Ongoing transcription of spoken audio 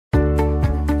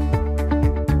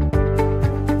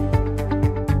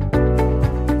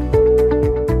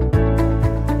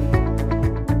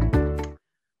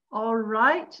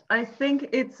right. I think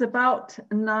it's about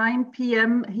 9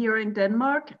 p.m. here in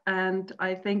Denmark, and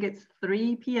I think it's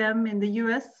 3 p.m. in the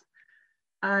US.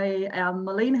 I am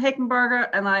Malene Hegenberger,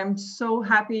 and I'm so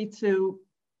happy to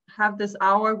have this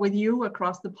hour with you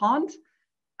across the pond.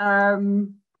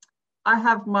 I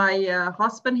have my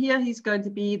husband here. He's going to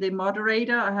be the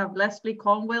moderator. I have Leslie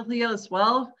Cornwell here as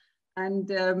well. And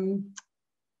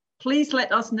please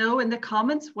let us know in the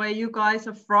comments where you guys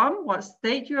are from, what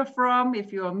state you're from,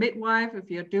 if you're a midwife, if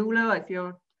you're a doula, if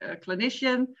you're a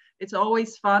clinician. It's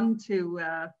always fun to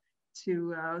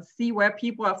see where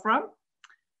people are from.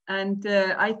 And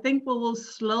I think we will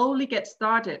slowly get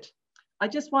started. I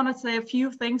just want to say a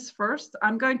few things first.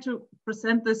 I'm going to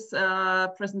present this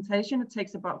presentation. It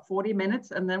takes about 40 minutes,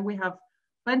 and then we have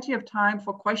plenty of time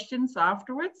for questions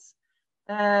afterwards.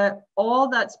 All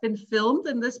that's been filmed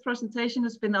in this presentation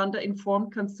has been under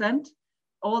informed consent.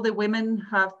 All the women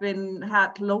have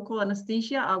had local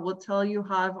anesthesia. I will tell you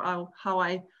how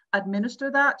I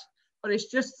administer that, but it's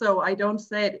just so I don't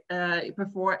say it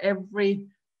before every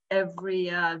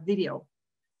video.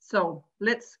 So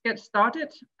let's get started.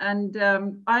 And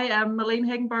I am Malene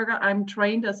Hegenberger. I'm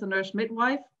trained as a nurse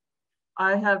midwife.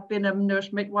 I have been a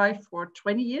nurse midwife for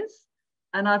 20 years.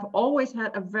 And I've always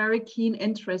had a very keen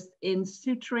interest in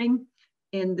suturing,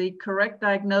 in the correct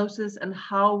diagnosis and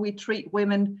how we treat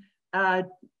women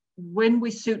when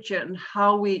we suture, and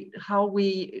how we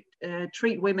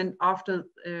treat women after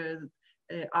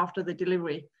the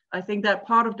delivery. I think that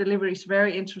part of delivery is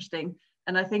very interesting.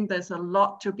 And I think there's a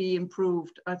lot to be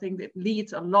improved. I think it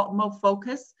needs a lot more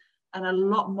focus and a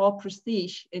lot more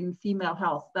prestige in female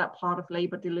health, that part of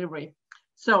labor delivery.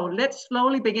 So let's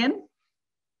slowly begin.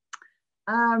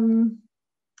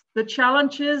 The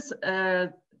challenges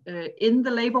in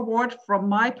the labor ward, from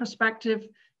my perspective,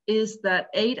 is that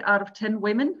 8 out of 10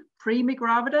 women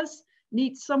pre-gravidas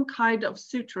need some kind of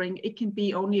suturing. It can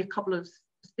be only a couple of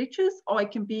stitches, or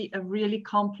it can be a really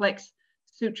complex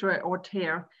suture or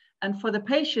tear. And for the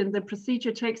patient, the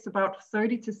procedure takes about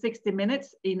 30 to 60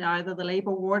 minutes in either the labor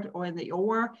ward or in the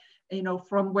OR,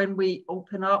 from when we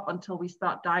open up until we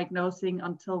start diagnosing,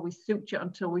 until we suture,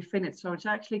 until we finish. So it's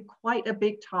actually quite a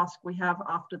big task we have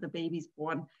after the baby's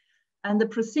born. And the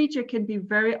procedure can be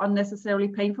very unnecessarily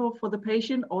painful for the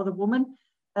patient or the woman.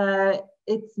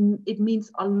 It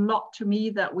means a lot to me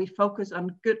that we focus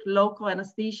on good local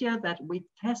anesthesia, that we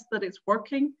test that it's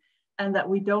working, and that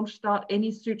we don't start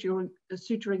any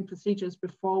suturing procedures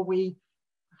before we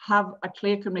have a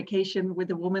clear communication with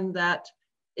the woman that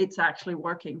it's actually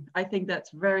working. I think that's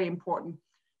very important.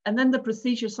 And then the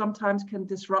procedure sometimes can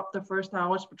disrupt the first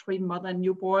hours between mother and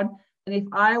newborn. And if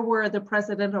I were the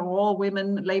president of all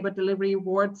women labor delivery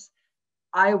wards,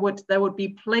 there would be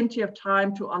plenty of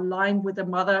time to align with the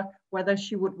mother, whether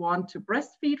she would want to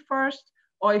breastfeed first,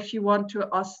 or if she wants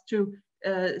us to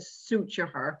suture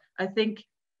her. I think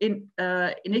in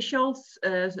initial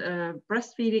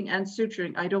breastfeeding and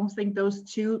suturing, I don't think those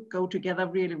two go together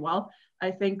really well. I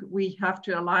think we have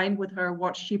to align with her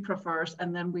what she prefers,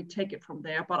 and then we take it from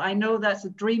there. But I know that's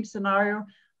a dream scenario.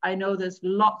 I know there's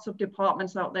lots of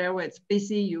departments out there where it's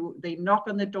busy. They knock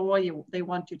on the door, they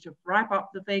want you to wrap up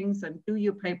the things and do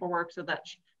your paperwork so that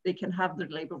they can have the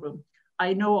labor room.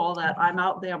 I know all that. I'm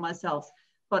out there myself,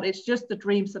 but it's just a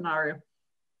dream scenario.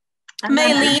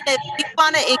 Malene, if you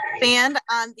want to expand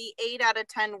on the 8 out of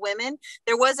 10 women,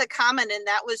 there was a comment, and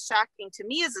that was shocking to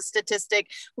me as a statistic.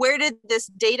 Where did this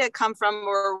data come from?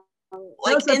 Or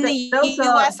like in the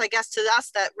US, I guess to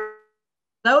us that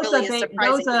really is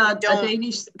surprising. Those are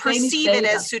Danish perceive it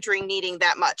as suturing needing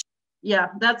that much. Yeah,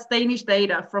 that's Danish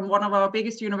data from one of our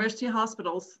biggest university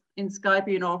hospitals in Skype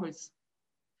in Aarhus.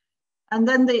 And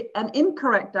then an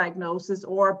incorrect diagnosis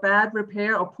or bad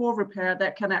repair or poor repair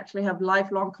that can actually have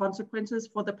lifelong consequences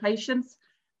for the patients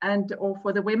or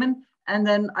for the women. And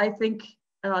then I think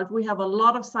we have a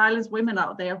lot of silenced women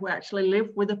out there who actually live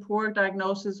with a poor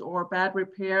diagnosis or bad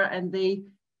repair, and they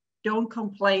don't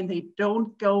complain. They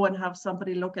don't go and have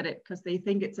somebody look at it because they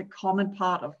think it's a common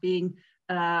part of being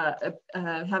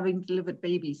having delivered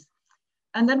babies.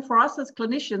 And then for us as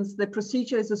clinicians, the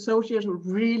procedure is associated with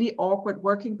really awkward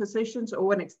working positions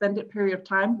over an extended period of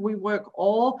time. We work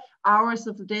all hours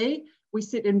of the day. We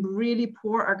sit in really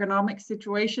poor ergonomic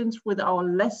situations with our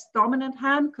less dominant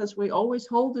hand, because we always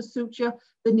hold the suture,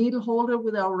 the needle holder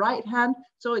with our right hand.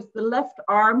 So it's the left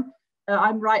arm.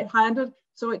 I'm right-handed.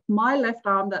 So it's my left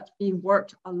arm that's being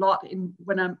worked a lot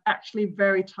when I'm actually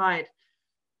very tired.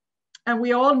 And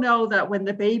we all know that when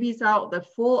the baby's out, the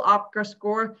full Apgar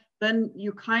score, then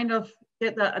you kind of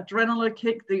get that adrenaline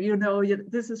kick that,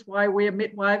 this is why we're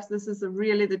midwives. This is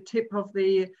really the tip of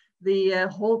the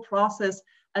whole process.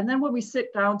 And then when we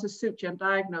sit down to suture and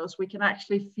diagnose, we can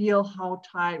actually feel how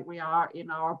tired we are in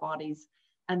our bodies.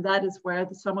 And that is where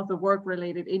some of the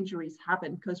work-related injuries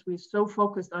happen, because we're so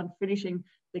focused on finishing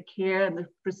the care and the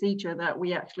procedure that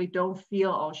we actually don't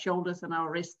feel our shoulders and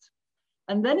our wrists.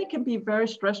 And then it can be very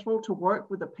stressful to work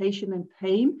with a patient in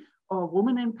pain or a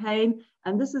woman in pain.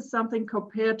 And this is something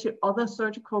compared to other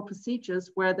surgical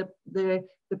procedures where the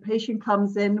patient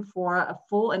comes in for a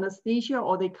full anesthesia,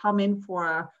 or they come in for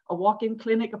a walk-in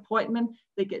clinic appointment.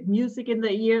 They get music in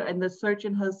the ear, and the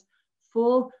surgeon has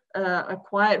full a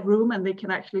quiet room, and they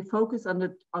can actually focus on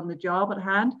the job at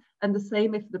hand. And the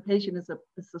same if the patient is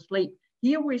asleep.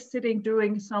 Here we're sitting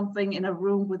doing something in a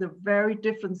room with a very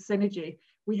different synergy.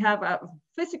 We have a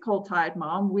physical tired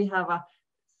mom, we have a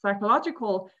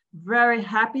psychological, very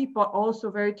happy, but also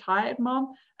very tired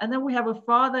mom. And then we have a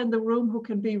father in the room who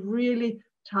can be really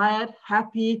tired,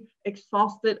 happy,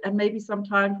 exhausted. And maybe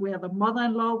sometimes we have a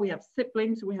mother-in-law, we have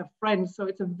siblings, we have friends. So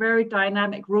it's a very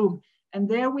dynamic room. And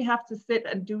there we have to sit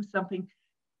and do something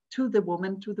to the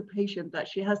woman, to the patient that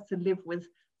she has to live with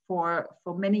for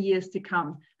many years to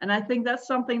come. And I think that's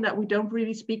something that we don't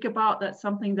really speak about. That's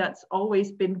something that's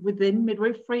always been within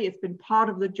midwifery. It's been part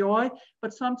of the joy,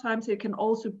 but sometimes it can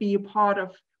also be a part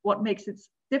of what makes it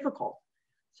difficult.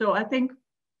 So I think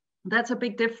that's a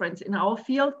big difference in our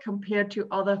field compared to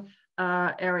other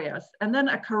areas. And then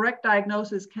a correct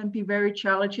diagnosis can be very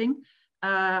challenging.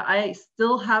 I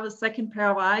still have a second pair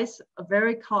of eyes,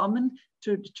 very common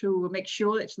to make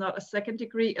sure it's not a second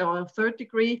degree or a third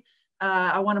degree.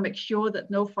 I want to make sure that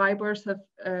no fibers have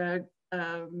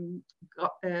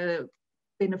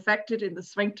been affected in the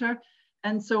sphincter.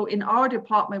 And so in our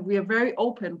department, we are very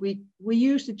open. We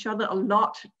use each other a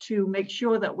lot to make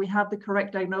sure that we have the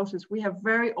correct diagnosis. We have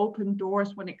very open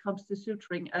doors when it comes to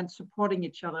suturing and supporting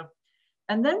each other.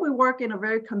 And then we work in a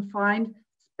very confined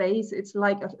space. It's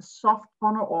like a soft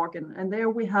corner organ. And there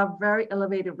we have very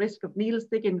elevated risk of needle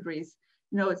stick injuries.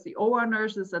 You know, it's the OR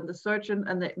nurses and the surgeon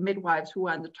and the midwives who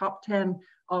are in the top 10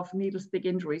 of needle stick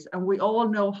injuries. And we all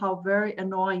know how very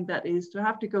annoying that is to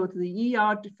have to go to the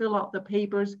ER to fill out the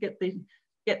papers, get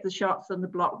the shots and the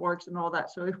blood works and all that.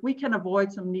 So if we can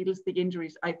avoid some needle stick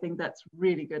injuries, I think that's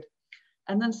really good.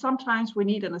 And then sometimes we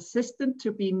need an assistant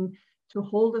to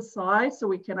hold aside so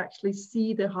we can actually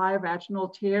see the high vaginal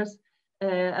tears.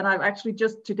 And I've actually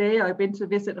just today, I've been to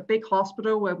visit a big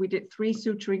hospital where we did 3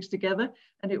 suturings together,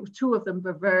 and it was 2 of them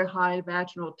were very high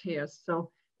vaginal tears. So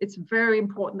it's very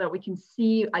important that we can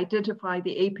identify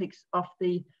the apex of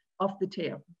the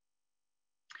tear.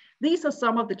 These are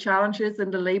some of the challenges in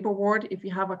the labor ward. If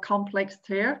you have a complex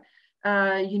tear,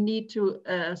 you need to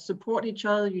support each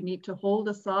other, you need to hold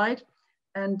aside.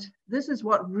 And this is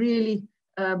what really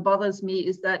bothers me,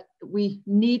 is that we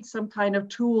need some kind of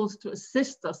tools to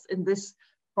assist us in this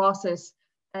process.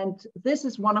 And this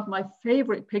is one of my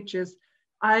favorite pictures.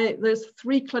 There's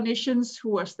 3 clinicians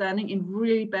who are standing in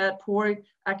really bad, poor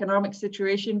economic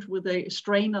situations with a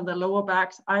strain on the lower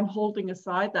backs. I'm holding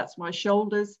aside, that's my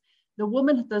shoulders. The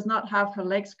woman does not have her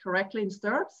legs correctly in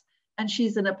stirrups, and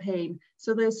she's in a pain.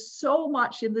 So there's so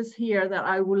much in this here that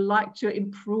I would like to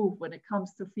improve when it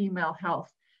comes to female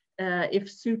health. If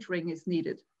suturing is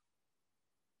needed.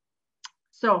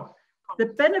 So the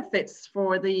benefits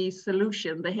for the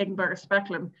solution, the Hegenberger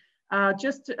Speculum,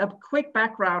 just a quick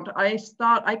background. I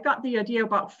got the idea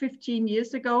about 15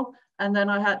 years ago, and then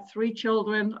I had 3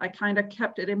 children. I kind of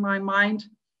kept it in my mind.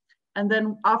 And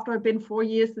then after I've been 4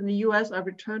 years in the US, I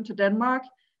returned to Denmark,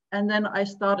 and then I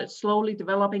started slowly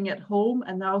developing at home.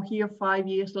 And now here, 5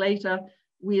 years later,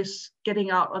 we are getting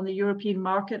out on the European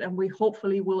market, and we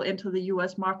hopefully will enter the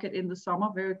US market in the summer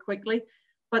very quickly.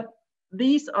 But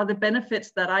these are the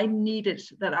benefits that I needed,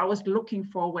 that I was looking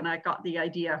for when I got the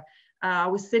idea. I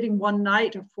was sitting one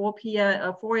night at 4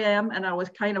 a.m. and I was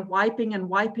kind of wiping,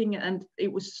 and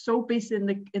it was so busy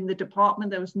in the department.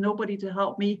 There was nobody to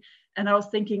help me. And I was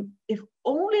thinking, if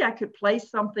only I could place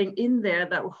something in there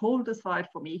that would hold aside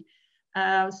for me.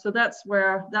 So that's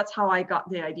how I got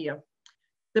the idea.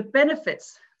 The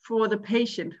benefits for the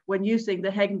patient when using the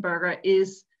Hegenberger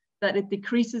is that it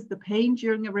decreases the pain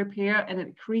during a repair, and it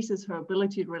increases her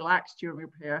ability to relax during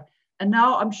repair. And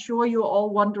now I'm sure you're all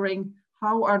wondering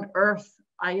how on earth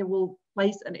I will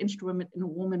place an instrument in a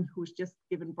woman who's just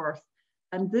given birth.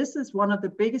 And this is one of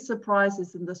the biggest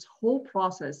surprises in this whole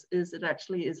process, is it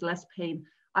actually is less pain.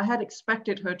 I had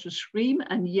expected her to scream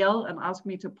and yell and ask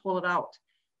me to pull it out.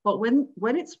 But when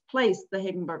it's placed, the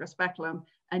Hegenberger Speculum,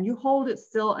 and you hold it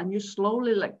still and you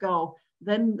slowly let go,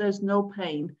 then there's no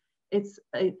pain. And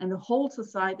it holds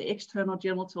aside the external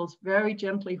genitals, very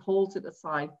gently holds it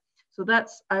aside. So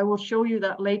I will show you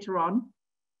that later on.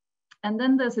 And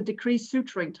then there's a decreased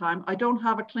suturing time. I don't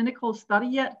have a clinical study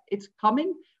yet. It's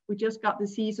coming. We just got the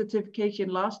CE certification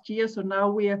last year. So now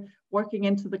we're working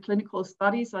into the clinical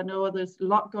studies. I know there's a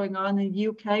lot going on in the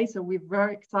UK, so we're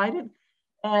very excited.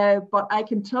 But I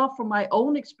can tell from my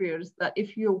own experience that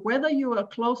whether you are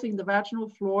closing the vaginal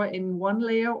floor in 1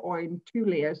 layer or in 2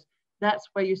 layers, that's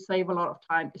where you save a lot of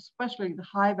time, especially the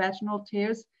high vaginal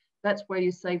tears. That's where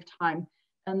you save time.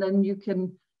 And then you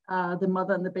can, the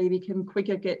mother and the baby can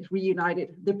quicker get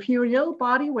reunited. The perineal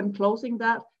body, when closing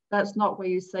that, that's not where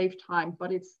you save time,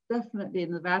 but it's definitely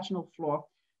in the vaginal floor.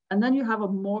 And then you have a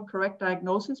more correct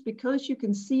diagnosis because you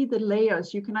can see the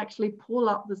layers. You can actually pull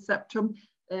up the septum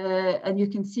and you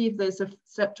can see if there's a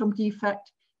septum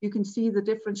defect. You can see the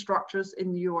different structures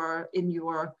in your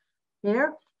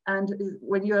hair. And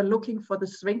when you're looking for the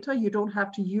sphincter, you don't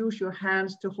have to use your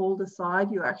hands to hold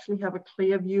aside. You actually have a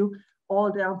clear view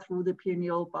all down through the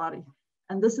perineal body.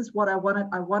 And this is what I wanted.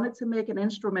 I wanted to make an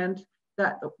instrument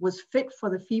that was fit for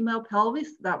the female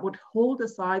pelvis, that would hold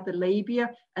aside the labia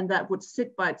and that would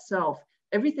sit by itself.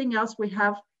 Everything else we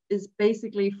have is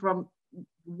basically from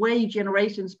way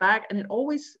generations back, and it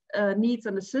always needs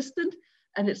an assistant,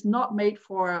 and it's not made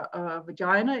for a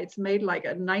vagina. It's made like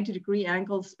a 90-degree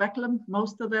angle speculum,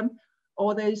 most of them,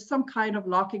 or there's some kind of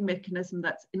locking mechanism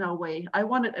that's in our way. I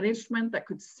wanted an instrument that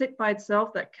could sit by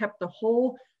itself, that kept the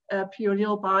whole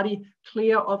perineal body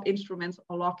clear of instruments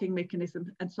or locking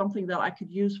mechanism, and something that I could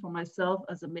use for myself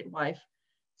as a midwife.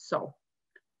 So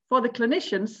for the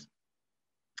clinicians,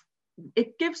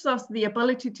 it gives us the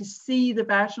ability to see the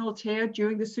vaginal tear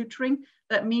during the suturing.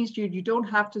 That means you don't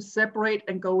have to separate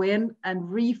and go in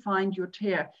and re-find your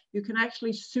tear. You can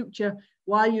actually suture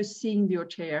while you're seeing your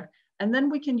tear. And then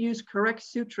we can use correct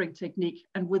suturing technique.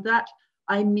 And with that,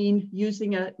 I mean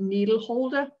using a needle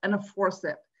holder and a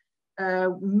forceps.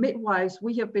 Midwives,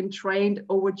 we have been trained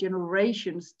over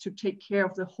generations to take care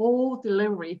of the whole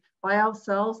delivery by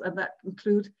ourselves, and that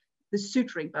includes the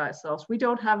suturing by ourselves. We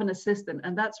don't have an assistant,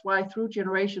 and that's why through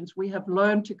generations we have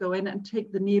learned to go in and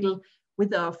take the needle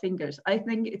with our fingers. I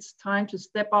think it's time to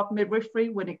step up midwifery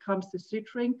when it comes to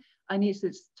suturing.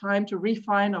 It's time to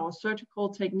refine our surgical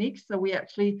techniques so we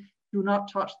actually do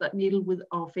not touch that needle with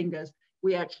our fingers.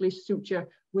 We actually suture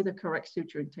with a correct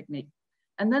suturing technique.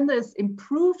 And then there's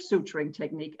improved suturing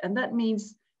technique. And that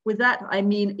means, with that, I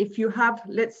mean, if you have,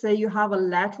 let's say you have a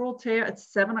lateral tear at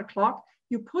 7 o'clock,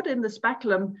 you put in the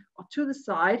speculum to the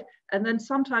side, and then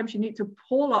sometimes you need to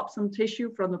pull up some tissue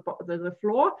from the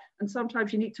floor, and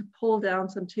sometimes you need to pull down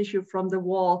some tissue from the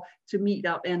wall to meet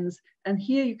out ends. And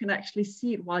here you can actually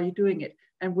see it while you're doing it.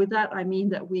 And with that, I mean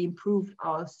that we improved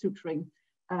our suturing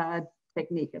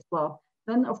technique as well.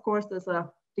 Then, of course, there's a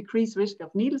decreased risk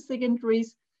of needle stick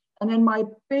injuries. And then my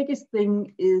biggest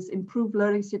thing is improved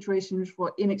learning situations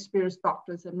for inexperienced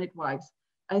doctors and midwives.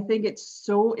 I think it's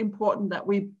so important that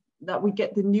we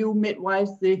get the new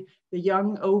midwives, the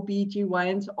young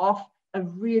OB-GYNs off a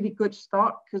really good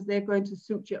start, because they're going to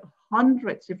suture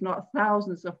hundreds, if not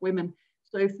thousands of women.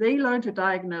 So if they learn to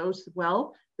diagnose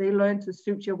well, they learn to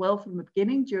suture well from the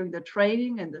beginning during the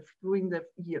training and during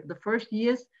the first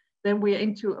years, then we're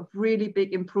into a really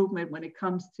big improvement when it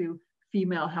comes to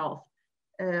female health.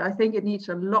 I think it needs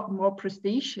a lot more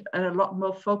prestige and a lot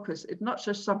more focus. It's not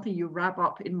just something you wrap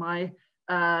up in my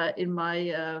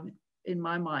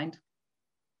mind.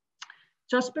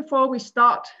 Just before we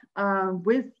start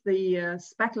with the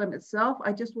speculum itself,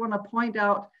 I just want to point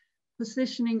out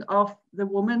positioning of the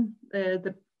woman,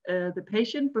 the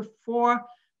patient before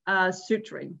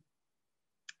suturing.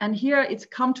 And here it's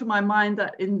come to my mind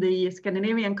that in the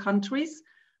Scandinavian countries,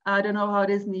 I don't know how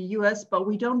it is in the US, but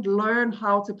we don't learn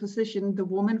how to position the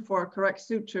woman for a correct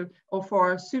suture or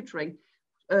for suturing.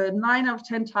 9 out of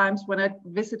 10 times when I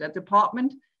visit a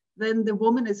department, then the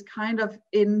woman is kind of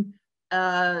in,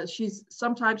 she's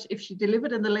sometimes, if she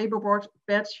delivered in the labor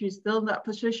bed, she's still in that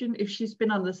position. If she's been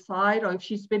on the side, or if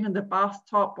she's been in the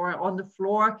bathtub or on the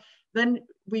floor, then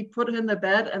we put her in the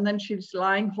bed and then she's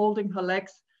lying holding her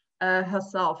legs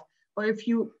herself. Or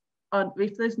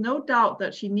if there's no doubt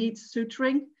that she needs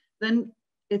suturing, then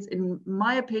it's in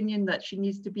my opinion that she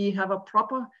needs to have a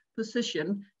proper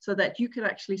position so that you can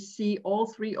actually see all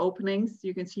 3 openings.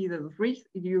 You can see the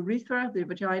urethra, the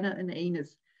vagina, and the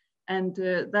anus. And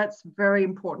that's very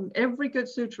important. Every good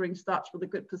suturing starts with a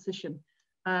good position.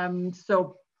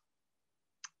 So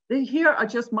here are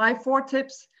just my 4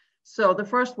 tips. So the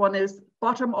first one is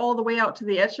bottom all the way out to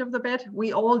the edge of the bed.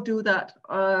 We all do that,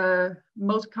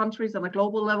 most countries on a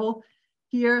global level.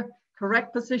 Here,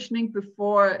 correct positioning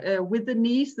before with the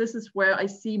knees. This is where I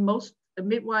see most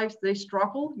midwives, they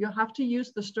struggle. You have to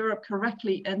use the stirrup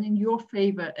correctly and in your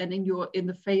favor and in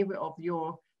the favor of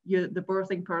your the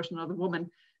birthing person or the woman.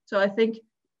 So I think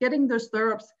getting those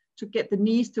stirrups to get the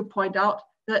knees to point out,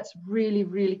 that's really,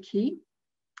 really key.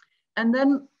 And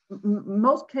then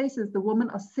most cases, the women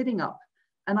are sitting up.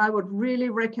 And I would really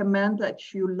recommend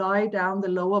that you lie down the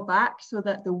lower back so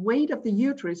that the weight of the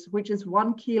uterus, which is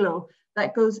 1 kilo,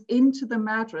 that goes into the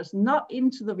mattress, not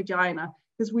into the vagina,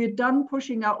 because we're done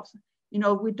pushing out, you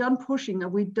know, we're done pushing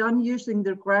and we're done using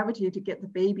the gravity to get the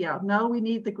baby out. Now we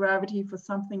need the gravity for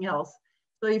something else.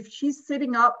 So if she's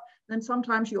sitting up, then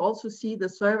sometimes you also see the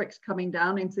cervix coming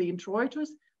down into the introitus,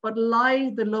 but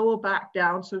lie the lower back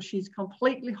down so she's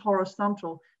completely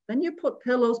horizontal. Then you put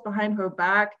pillows behind her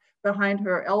back, behind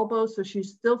her elbows, so she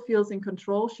still feels in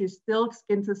control. She's still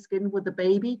skin to skin with the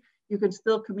baby. You can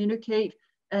still communicate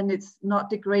and it's not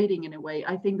degrading in a way.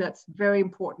 I think that's very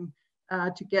important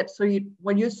to get. So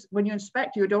when you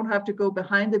inspect, you don't have to go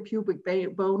behind the pubic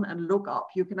bone and look up.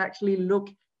 You can actually look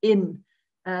in.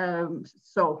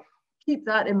 So keep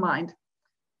that in mind.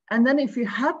 And then if you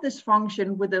have this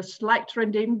function with a slight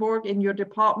Trendelenburg in your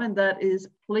department, that is,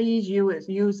 please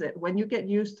use it. When you get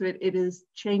used to it, it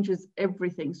changes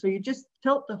everything. So you just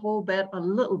tilt the whole bed a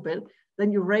little bit,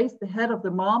 then you raise the head of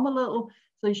the mom a little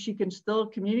so she can still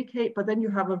communicate, but then you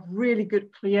have a really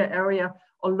good clear area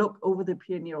or look over the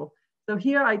perineal. So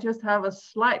here I just have a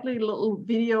slightly little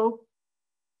video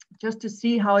just to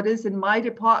see how it is in my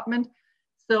department.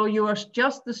 So you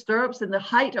adjust the stirrups in the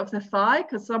height of the thigh,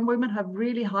 because some women have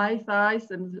really high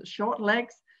thighs and short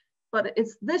legs, but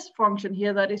it's this function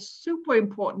here that is super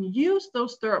important. Use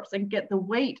those stirrups and get the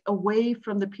weight away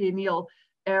from the perineal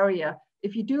area.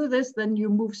 If you do this, then you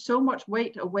move so much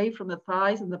weight away from the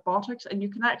thighs and the buttocks, and you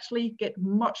can actually get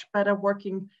much better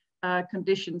working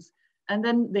conditions. And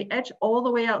then the edge all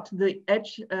the way out to the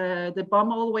edge, the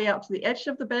bum all the way out to the edge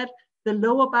of the bed, the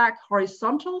lower back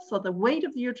horizontal, so the weight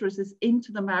of the uterus is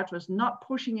into the mattress, not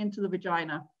pushing into the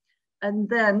vagina. And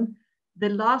then the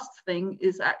last thing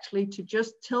is actually to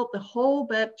just tilt the whole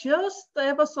bed just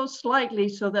ever so slightly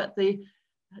so that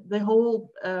the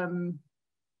whole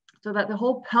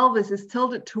pelvis is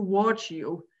tilted towards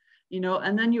you, you know,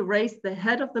 and then you raise the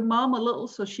head of the mom a little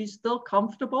so she's still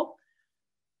comfortable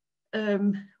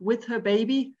with her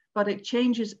baby. But it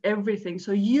changes everything.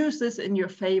 So use this in your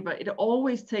favor. It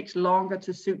always takes longer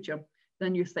to suture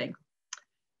than you think.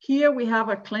 Here we have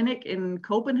a clinic in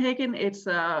Copenhagen. It's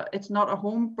not a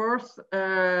home birth.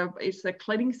 It's a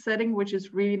clinic setting, which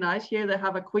is really nice. Here they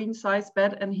have a queen size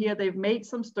bed, and here they've made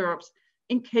some stirrups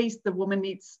in case the woman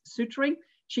needs suturing.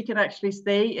 She can actually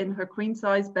stay in her queen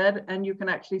size bed, and you can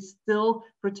actually still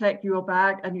protect your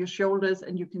back and your shoulders,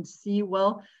 and you can see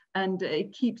well. And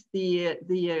it keeps the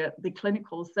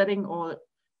clinical setting or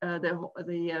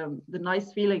the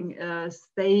nice feeling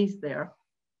stays there.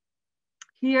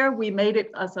 Here we made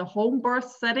it as a home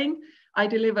birth setting. I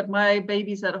delivered my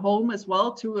babies at home as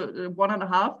well,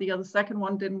 1.5. The second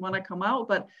one didn't want to come out,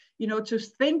 but you know,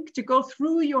 to go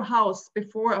through your house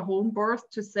before a home birth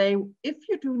to say, if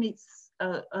you do need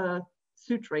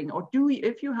suturing, or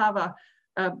if you have a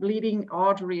bleeding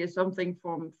artery or something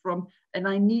from and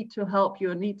I need to help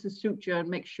you, I need to suture and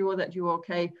make sure that you're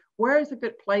okay, where is a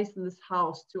good place in this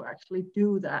house to actually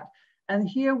do that? And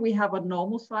here we have a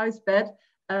normal size bed.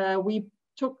 We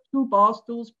took 2 bar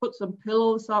stools, put some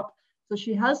pillows up, so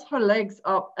she has her legs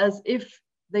up as if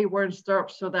they were in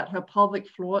stirrups so that her pelvic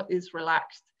floor is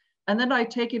relaxed. And then I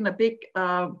taken a big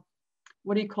a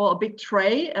big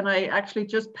tray, and I actually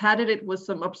just padded it with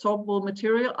some absorbable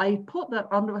material. I put that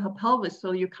under her pelvis,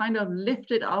 so you kind of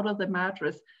lift it out of the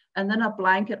mattress, and then a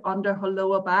blanket under her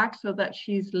lower back so that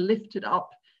she's lifted up.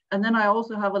 And then I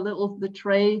also have the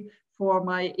tray for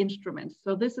my instruments.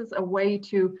 So this is a way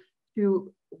to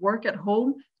work at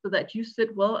home so that you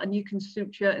sit well and you can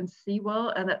suture and see well,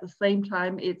 and at the same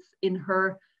time it's in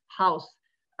her house.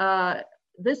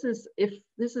 This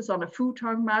is on a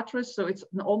futon mattress, so it's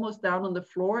almost down on the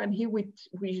floor. And here we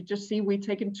just see we've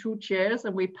taken 2 chairs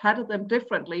and we padded them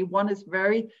differently. One is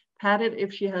very padded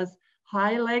if she has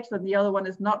high legs, and the other one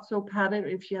is not so padded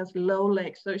if she has low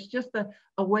legs. So it's just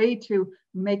a way to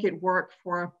make it work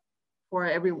for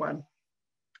everyone.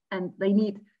 And they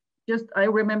need I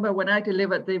remember when I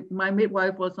delivered, my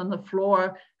midwife was on the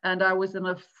floor and I was in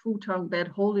a futon bed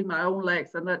holding my own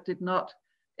legs, and that did not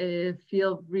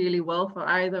feel really well for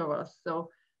either of us. So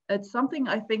it's something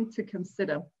I think to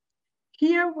consider.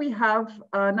 Here we have,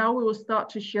 now we will start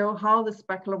to show how the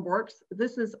speculum works.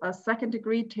 This is a 2nd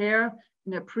degree tear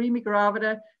in a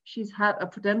premigravida. She's had a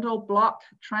pudendal block.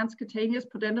 Transcutaneous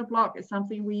pudendal block is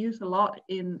something we use a lot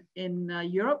in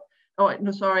Europe. Oh,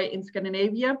 no, sorry, in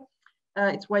Scandinavia.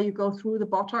 It's where you go through the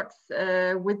buttocks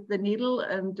with the needle,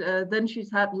 and then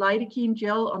she's had lidocaine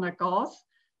gel on a gauze.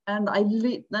 and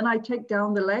then I take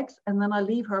down the legs, and then I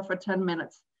leave her for 10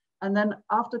 minutes. And then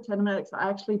after 10 minutes, I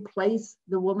actually place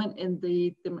the woman in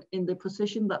the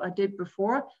position that I did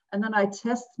before. And then I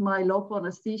test my local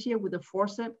anesthesia with a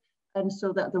forceps, and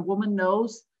so that the woman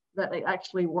knows that it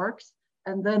actually works.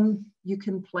 And then you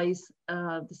can place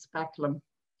the speculum.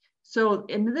 So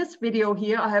in this video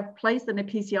here, I have placed an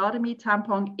episiotomy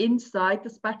tampon inside the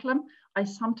speculum. I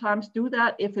sometimes do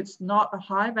that if it's not a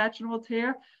high vaginal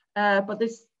tear, but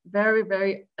this very,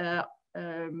 very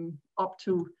up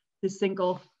to the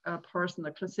single person,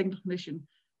 the single clinician.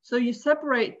 So you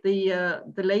separate the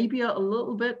labia a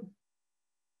little bit,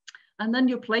 and then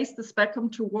you place the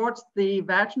speculum towards the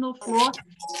vaginal floor,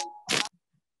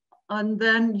 and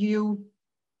then you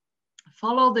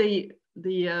follow the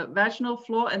vaginal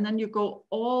floor, and then you go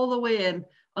all the way in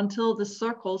until the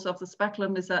circles of the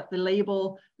speculum is at the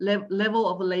level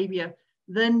of the labia.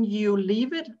 Then you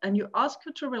leave it and you ask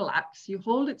her to relax. You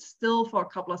hold it still for a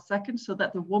couple of seconds so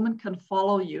that the woman can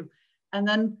follow you. And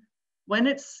then when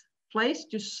it's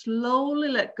placed, you slowly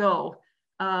let go.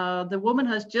 The woman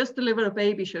has just delivered a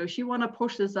baby, so if she want to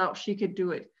push this out, she could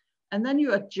do it. And then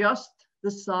you adjust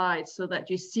the sides so that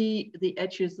you see the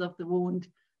edges of the wound.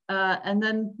 And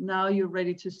then now you're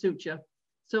ready to suture.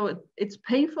 So it's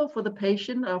painful for the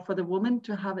patient or for the woman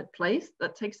to have it placed.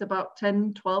 That takes about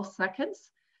 10, 12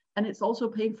 seconds. And it's also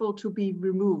painful to be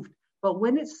removed. But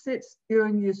when it sits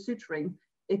during your suturing,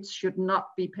 it should not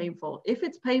be painful. If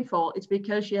it's painful, it's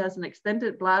because she has an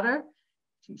extended bladder.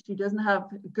 She doesn't have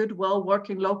good,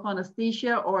 well-working local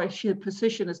anesthesia, or if her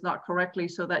position is not correctly,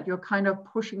 so that you're kind of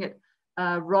pushing it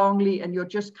wrongly, and you're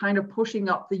just kind of pushing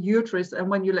up the uterus. And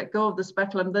when you let go of the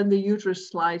speculum, then the uterus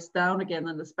slides down again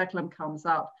and the speculum comes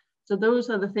out. So those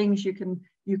are the things you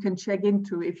can check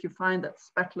into if you find that the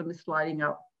speculum is sliding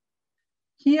out.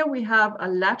 Here we have a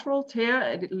lateral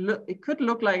tear. It could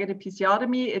look like an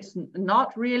episiotomy. It's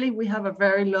not really. We have a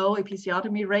very low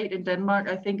episiotomy rate in Denmark.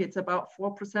 I think it's about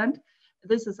 4%.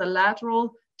 This is a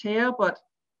lateral tear, but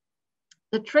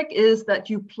the trick is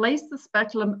that you place the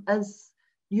speculum as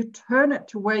you turn it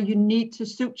to where you need to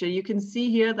suture. You can see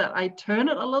here that I turn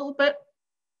it a little bit.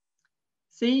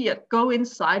 See, it go in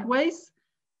sideways.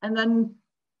 And then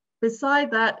beside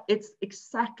that, it's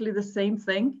exactly the same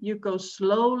thing. You go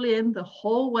slowly in the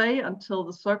whole way until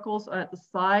the circles are at the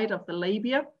side of the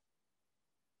labia.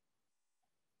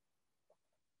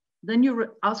 Then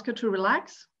you ask her to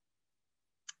relax.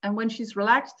 And when she's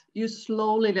relaxed, you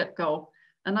slowly let go.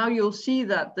 And now you'll see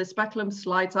that the speculum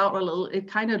slides out a little. It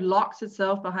kind of locks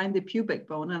itself behind the pubic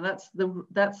bone, and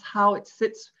that's how it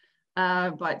sits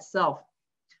by itself.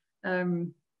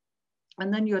 And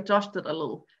then you adjust it a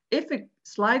little. If it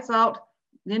slides out,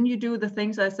 then you do the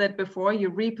things I said before.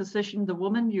 You reposition the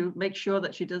woman. You make sure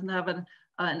that she doesn't have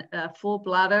a full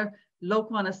bladder,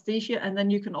 local anesthesia, and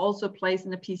then you can also place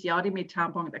an episiotomy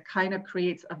tampon that kind of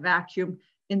creates a vacuum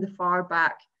in the far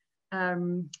back.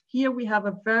 Here we have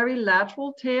a very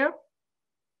lateral tear.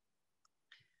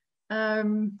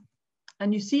 And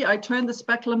you see I turn the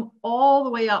speculum all the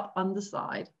way up on the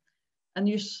side, and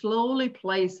you slowly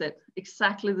place it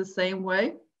exactly the same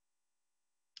way.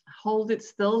 Hold it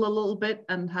still a little bit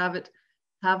and have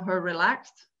her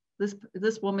relaxed.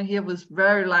 This woman here was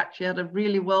very relaxed. She had a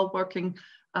really well working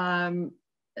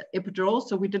epidural,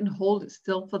 so we didn't hold it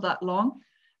still for that long.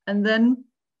 And then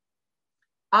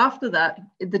after that,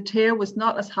 the tear was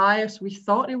not as high as we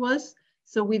thought it was.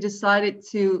 So we decided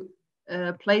to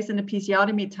place an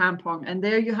episiotomy tampon. And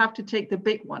there you have to take the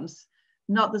big ones,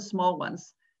 not the small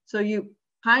ones. So you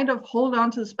kind of hold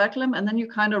on to the speculum, and then you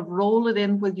kind of roll it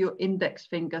in with your index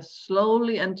finger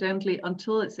slowly and gently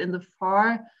until it's in the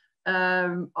far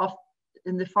end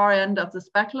of the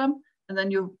speculum. And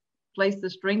then you place the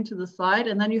string to the side,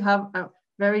 and then you have a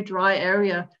very dry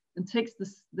area, and takes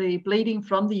the bleeding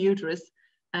from the uterus.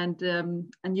 And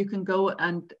you can go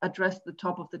and address the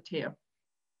top of the tear.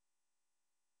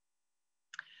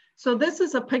 So this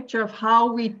is a picture of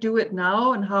how we do it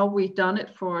now and how we've done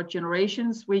it for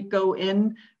generations. We go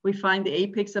in, we find the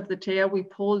apex of the tear, we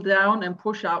pull down and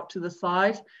push out to the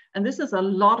side. And this is a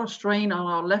lot of strain on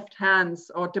our left hands,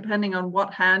 or depending on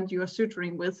what hand you are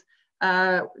suturing with.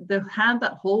 The hand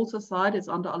that holds the side is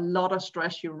under a lot of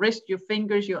stress. Your wrist, your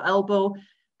fingers, your elbow,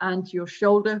 and your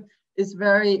shoulder is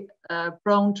very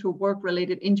prone to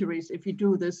work-related injuries if you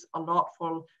do this a lot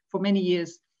for many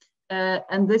years.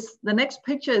 And the next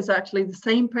picture is actually the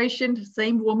same patient,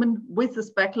 same woman with the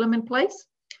speculum in place.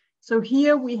 So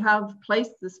here we have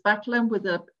placed the speculum with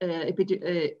a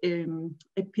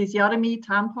episiotomy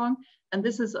tampon, and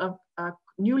this is a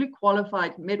newly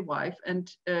qualified midwife, and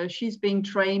she's being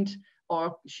trained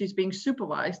or she's being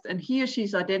supervised. And here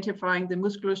she's identifying the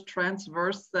musculus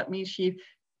transverse. That means she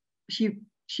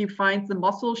finds the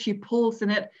muscle, she pulls in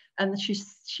it, and she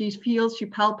feels, she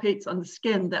palpates on the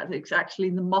skin that it's actually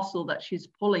the muscle that she's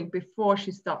pulling before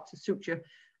she starts to suture.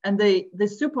 And the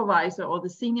supervisor or the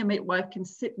senior midwife can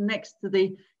sit next to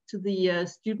the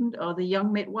student or the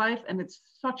young midwife, and it's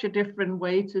such a different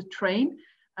way to train,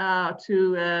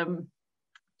 to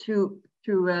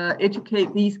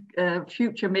educate these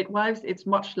future midwives. It's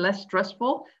much less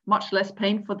stressful, much less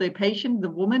pain for the patient, the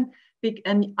woman.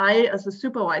 And I, as a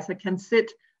supervisor, can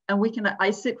sit, and I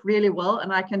sit really well,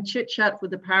 and I can chit chat with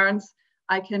the parents.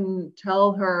 I can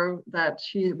tell her that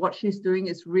what she's doing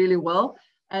is really well.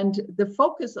 And the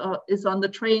focus is on the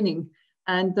training,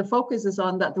 and the focus is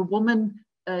on that the woman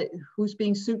who's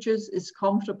being sutured is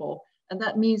comfortable. And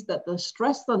that means that the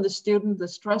stress on the student, the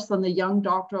stress on the young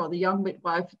doctor or the young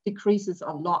midwife decreases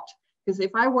a lot. Because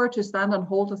if I were to stand and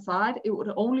hold aside, it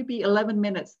would only be 11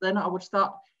 minutes. Then I would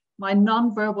start, my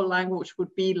non-verbal language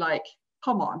would be like,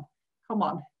 come on,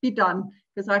 be done,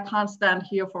 because I can't stand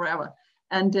here forever.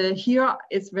 And here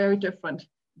it's very different.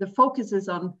 The focus is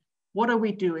on, what are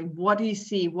we doing? What do you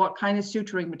see? What kind of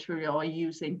suturing material are you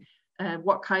using?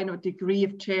 What kind of degree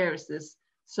of tear is this?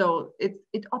 So it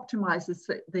optimizes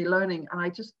the learning. And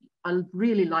I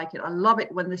really like it. I love it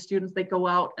when the students, they go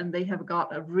out and they have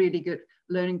got a really good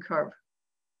learning curve.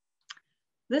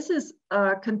 This is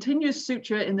a continuous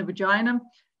suture in the vagina.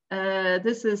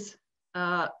 This is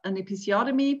an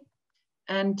episiotomy.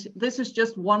 And this is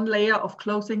just one layer of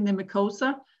closing the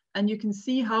mucosa. And you can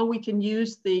see how we can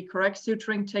use the correct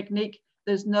suturing technique.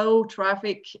 There's no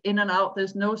traffic in and out.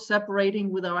 There's no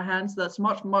separating with our hands. That's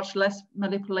much less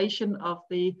manipulation of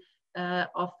the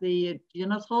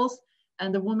genitals.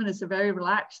 And the woman is very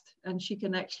relaxed, and she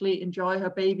can actually enjoy her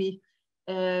baby.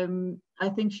 I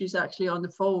think she's actually on the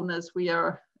phone as we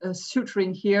are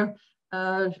suturing here.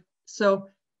 So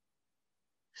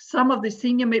some of the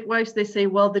senior midwives, they say,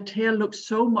 well, the tear looks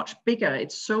so much bigger.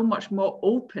 It's so much more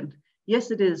open. Yes,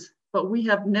 it is, but we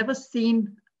have never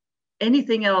seen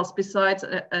anything else besides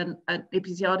an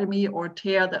episiotomy or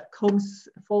tear that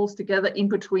falls together in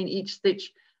between each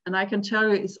stitch. And I can tell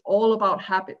you, it's all about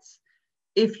habits.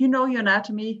 If you know your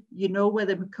anatomy, you know where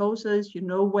the mucosa is, you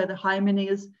know where the hymen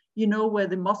is, you know where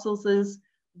the muscles is,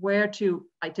 where to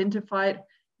identify it,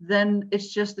 then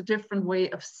it's just a different way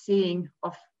of seeing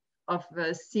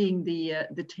seeing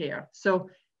the tear. So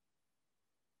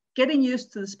getting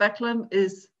used to the speculum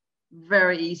is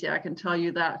very easy, I can tell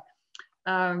you that.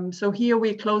 So here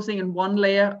we're closing in one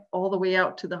layer all the way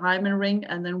out to the hymen ring,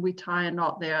 and then we tie a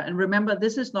knot there. And remember,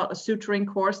 this is not a suturing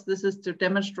course. This is to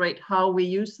demonstrate how we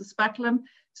use the speculum.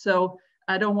 So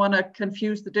I don't want to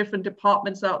confuse the different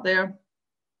departments out there.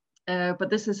 But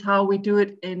this is how we do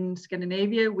it in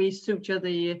Scandinavia. We suture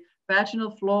the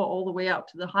vaginal floor all the way out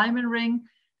to the hymen ring,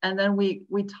 and then we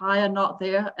tie a knot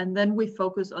there, and then we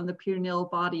focus on the perineal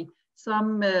body.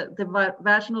 The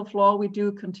vaginal floor, we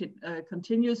do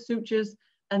continuous sutures,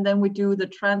 and then we do the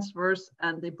transverse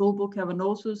and the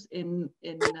bulbocavernosus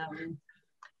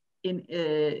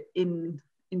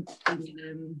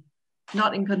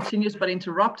not in continuous, but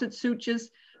interrupted sutures.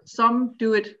 Some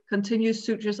do it continuous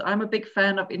sutures. I'm a big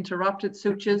fan of interrupted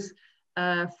sutures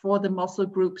for the muscle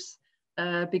groups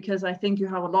because I think you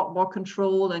have a lot more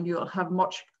control, and you have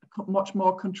much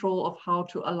more control of how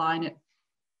to align it.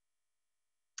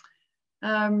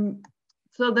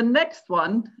 So the next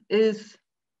one is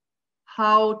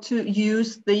how to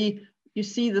use you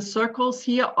see the circles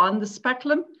here on the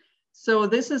speculum. So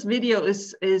this video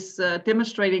is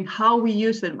demonstrating how we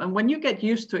use it. And when you get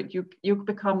used to it, you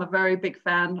become a very big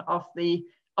fan of the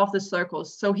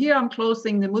circles. So here I'm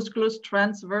closing the musculus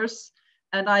transverse,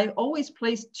 and I always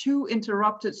place 2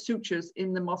 interrupted sutures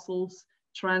in the muscles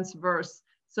transverse.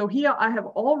 So here I have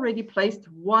already placed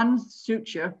 1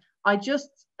 suture.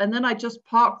 And then I just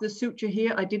park the suture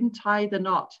here. I didn't tie the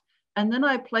knot. And then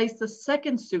I place the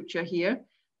second suture here.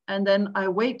 And then I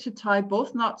wait to tie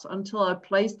both knots until I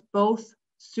placed both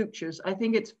sutures. I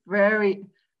think it's very,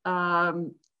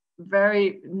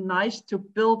 very nice to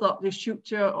build up the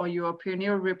suture or your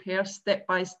perineal repair step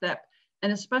by step.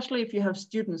 And especially if you have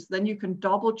students, then you can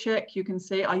double check. You can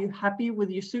say, are you happy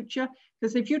with your suture?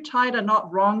 Because if you tied a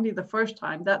knot wrongly the first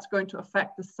time, that's going to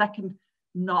affect the second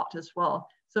knot as well.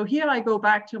 So here I go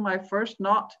back to my first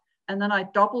knot, and then I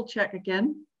double check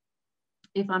again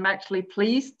if I'm actually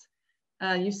pleased.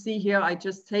 You see here, I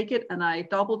just take it and I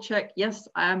double check. Yes,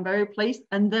 I am very pleased.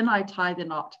 And then I tie the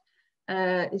knot.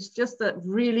 It's just a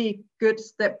really good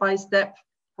step-by-step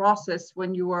process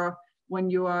when you are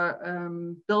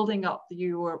building up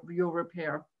your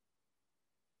repair.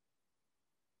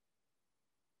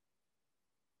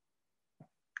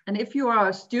 And if you are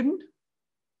a student,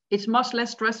 it's much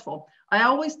less stressful. I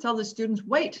always tell the students,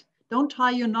 wait, don't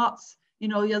tie your knots. You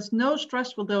know, there's no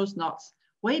stress with those knots.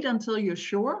 Wait until you're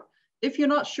sure. If you're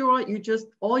not sure, you just,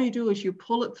 all you do is you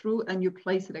pull it through and you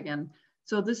place it again.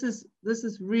 So this is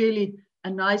really a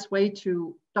nice way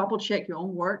to double check your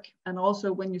own work. And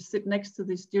also when you sit next to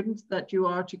the students, that you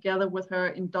are together with her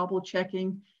in double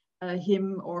checking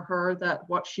him or her, that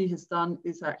what she has done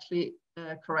is actually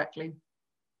correctly.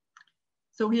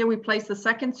 So here we place the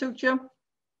second suture,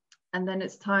 and then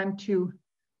it's time to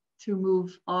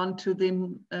move on to the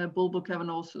bulbal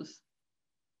cavernosus.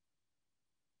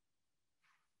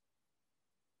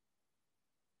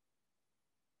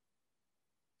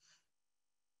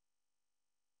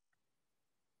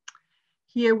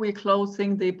 Here we're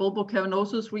closing the bulbal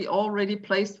cavernosus. We already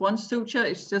placed one suture.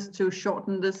 It's just to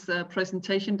shorten this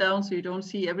presentation down so you don't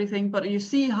see everything, but you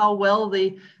see how well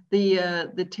the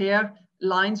tear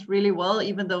lines really well,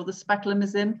 even though the speculum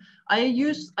is in. I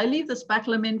leave the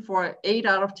speculum in for 8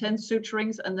 out of 10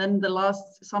 suturings, and then the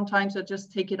last, sometimes I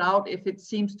just take it out if it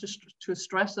seems to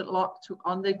stress a lot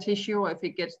on the tissue, or if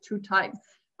it gets too tight.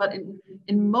 But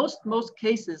in most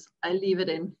cases, I leave it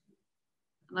in.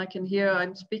 And I can hear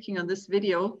I'm speaking on this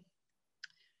video.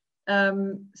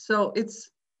 So it's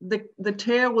the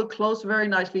tear will close very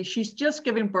nicely. She's just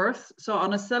giving birth. So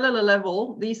on a cellular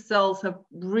level, these cells have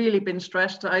really been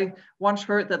stretched. I once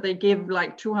heard that they give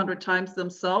like 200 times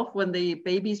themselves when the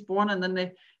baby's born, and then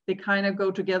they kind of go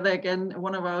together again.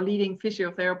 One of our leading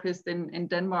physiotherapists in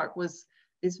Denmark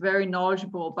is very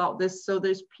knowledgeable about this. So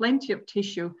there's plenty of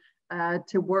tissue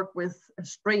to work with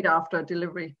straight after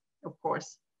delivery, of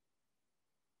course.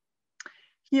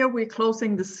 Here we're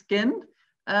closing the skin,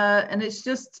 and it's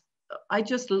just, I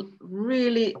just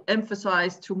really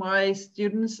emphasize to my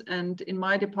students and in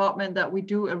my department that we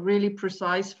do a really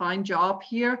precise, fine job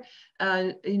here.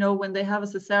 You know, when they have a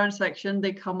cesarean section,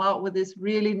 they come out with this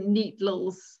really neat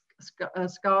little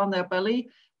scar on their belly.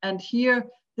 And here,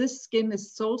 this skin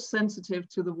is so sensitive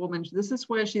to the woman. This is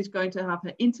where she's going to have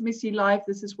her intimacy life.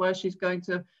 This is where she's going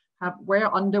to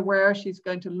wear underwear. She's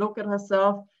going to look at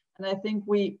herself. And I think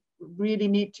we really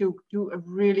need to do a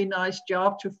really nice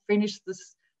job to finish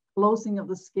this closing of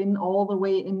the skin all the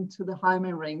way into the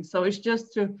hymen ring. So it's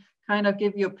just to kind of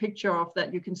give you a picture of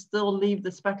that. You can still leave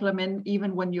the speculum in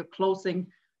even when you're closing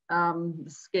the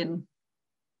skin.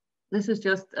 This is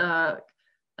just a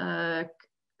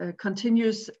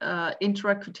continuous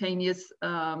intracutaneous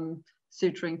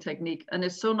suturing technique. And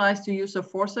it's so nice to use a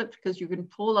forceps because you can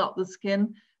pull out the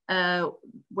skin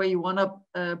where you want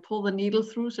to pull the needle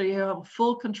through, so you have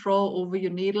full control over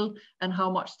your needle and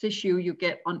how much tissue you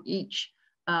get on each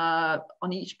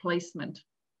placement.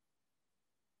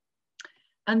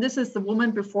 And this is the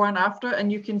woman before and after,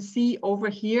 and you can see over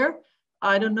here,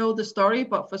 I don't know the story,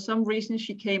 but for some reason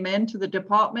she came into the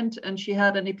department and she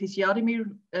had an episiotomy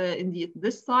in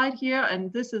this side here,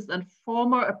 and this is a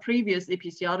previous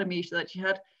episiotomy that she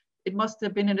had. It must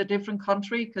have been in a different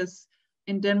country, because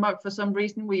in Denmark, for some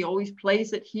reason, we always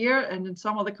place it here, and in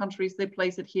some other countries, they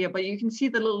place it here. But you can see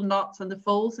the little knots and the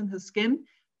folds in her skin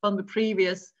from the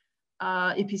previous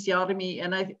episiotomy.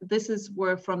 And this is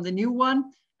from the new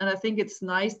one. And I think it's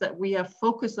nice that we have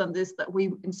focused on this, that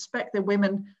we inspect the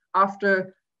women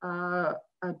after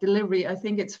delivery. I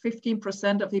think it's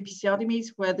 15% of episiotomies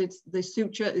where the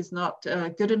suture is not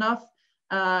good enough.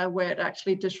 Where it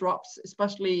actually disrupts,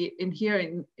 especially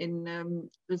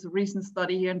there's a recent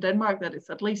study here in Denmark that it's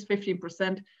at least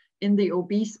 15% in the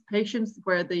obese patients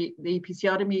where the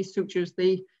episiotomy sutures,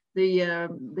 they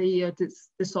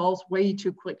dissolve way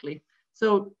too quickly.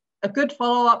 So a good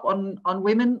follow-up on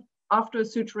women after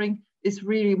suturing is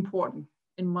really important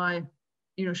in my,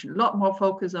 a lot more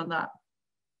focus on that.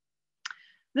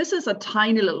 This is a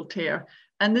tiny little tear,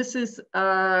 and this is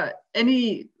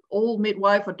any old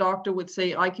midwife or doctor would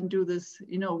say, I can do this,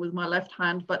 with my left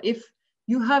hand. But if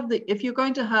you're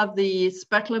going to have the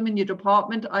speculum in your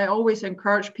department, I always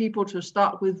encourage people to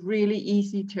start with really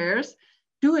easy tears.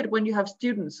 Do it when you have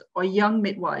students or young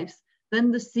midwives. Then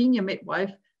the senior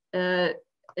midwife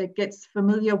gets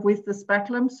familiar with the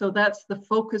speculum. So that's the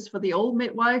focus for the old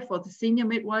midwife or the senior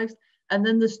midwives. And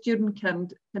then the student can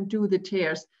do the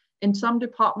tears. In some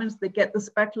departments, they get the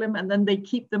speculum and then they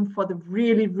keep them for the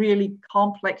really, really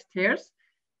complex tears.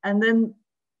 And then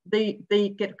they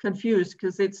get confused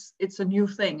because it's a new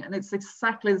thing. And it's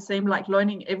exactly the same like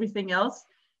learning everything else.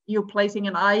 You're placing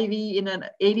an IV in an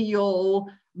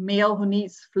 80-year-old male who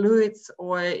needs fluids,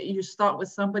 or you start with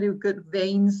somebody with good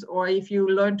veins, or if you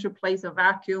learn to place a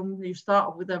vacuum, you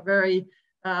start with a very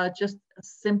just a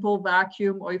simple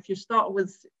vacuum, or if you start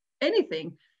with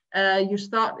anything, you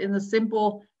start in the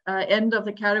simple end of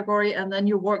the category, and then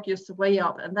you work your way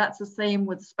up. And that's the same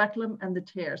with speculum and the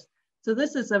tears. So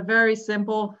this is a very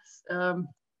simple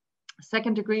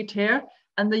second degree tear.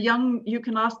 And you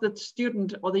can ask the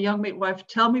student or the young midwife,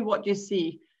 tell me what you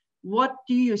see. What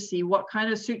do you see? What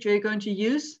kind of suture are you going to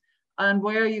use? And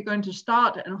where are you going to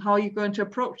start? And how are you going to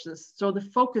approach this? So the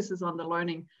focus is on the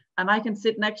learning. And I can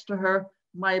sit next to her.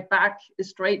 My back is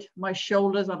straight. My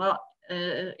shoulders are not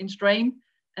in strain.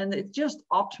 And it just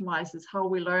optimizes how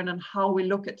we learn and how we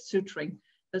look at suturing.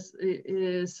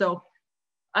 So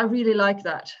I really like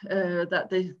that, that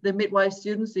the midwife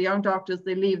students, the young doctors,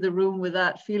 they leave the room with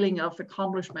that feeling of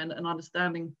accomplishment and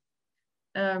understanding.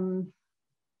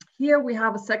 Here we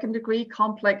have a second degree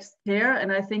complex tear,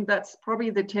 and I think that's probably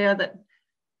the tear that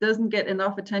doesn't get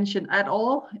enough attention at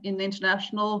all in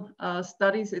international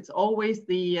studies. It's always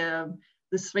the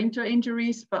sphincter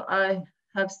injuries, but I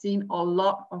have seen a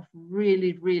lot of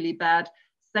really, really bad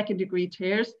second degree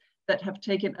tears that have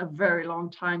taken a very long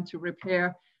time to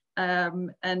repair.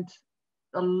 And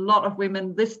a lot of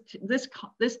women, this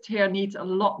tear needs a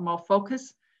lot more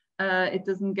focus. It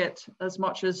doesn't get as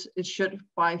much as it should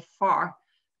by far.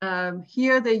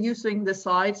 Here they're using the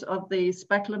sides of the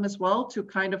speculum as well to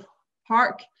kind of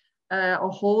park or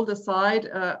hold aside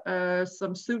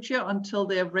some suture until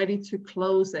they're ready to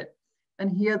close it.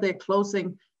 And here they're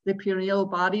closing the perineal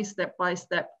body step by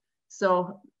step.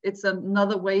 So it's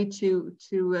another way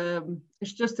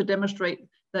it's just to demonstrate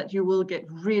that you will get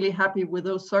really happy with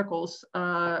those circles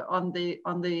on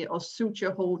the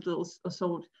suture holders.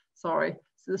 Sorry.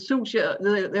 So the suture,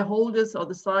 the holders or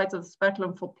the sides of the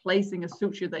speculum for placing a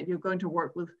suture that you're going to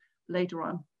work with later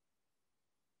on.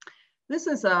 This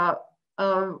is I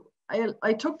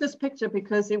took this picture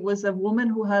because it was a woman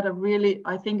who had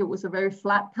I think it was a very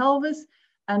flat pelvis.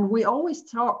 And we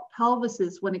always talk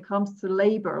pelvises when it comes to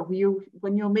labor.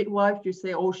 When you're a midwife, you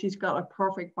say, oh, she's got a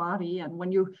perfect body. And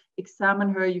when you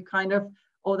examine her, you kind of,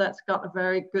 oh, that's got a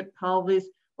very good pelvis.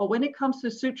 But when it comes to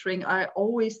suturing, I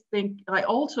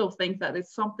also think that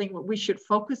it's something that we should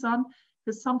focus on,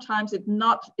 because sometimes it's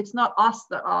not us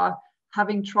that are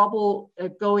having trouble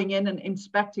going in and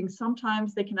inspecting.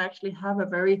 Sometimes they can actually have a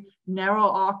very narrow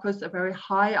arcus, a very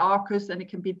high arcus, and it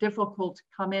can be difficult to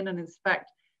come in and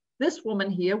inspect. This woman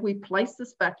here, we placed the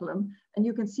speculum, and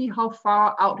you can see how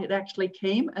far out it actually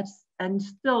came, and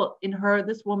still in her,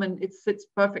 this woman, it sits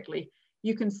perfectly.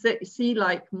 You can see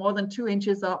like more than 2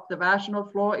 inches up the vaginal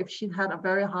floor. If she had a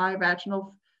very high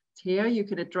vaginal tear, you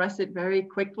could address it very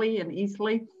quickly and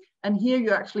easily. And here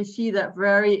you actually see that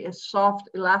very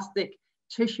soft, elastic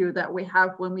tissue that we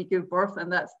have when we give birth,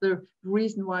 and that's the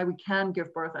reason why we can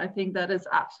give birth. I think that is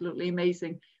absolutely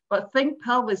amazing. But think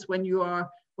pelvis when you're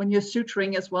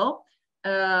suturing as well.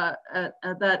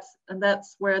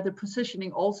 That's where the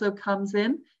positioning also comes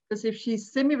in, because if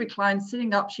she's semi-reclined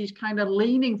sitting up, she's kind of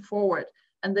leaning forward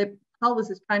and the pelvis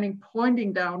is kind of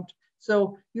pointing down.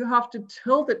 So you have to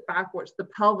tilt it backwards, the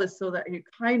pelvis, so that you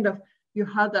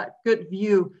have that good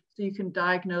view so you can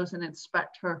diagnose and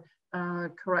inspect her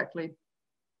correctly.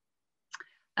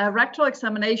 Rectal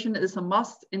examination is a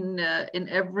must in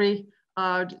every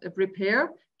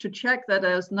repair, to check that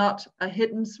there's not a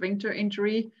hidden sphincter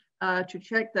injury, to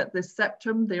check that the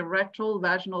septum, the rectal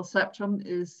vaginal septum,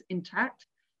 is intact,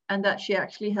 and that she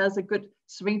actually has a good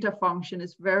sphincter function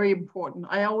is very important.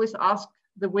 I always ask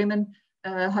the women,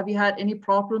 have you had any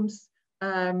problems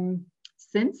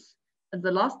since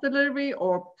the last delivery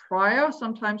or prior,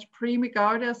 sometimes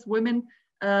pre-megardas women?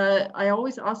 I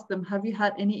always ask them, have you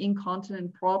had any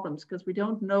incontinent problems? Because we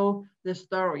don't know the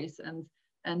stories.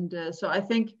 And so I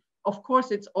think, of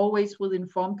course, it's always with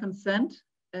informed consent.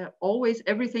 Always,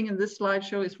 everything in this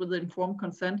slideshow is with informed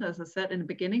consent, as I said in the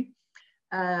beginning.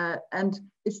 And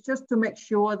it's just to make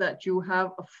sure that you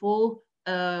have a full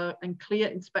and clear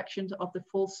inspection of the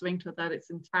full sphincter, that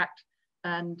it's intact,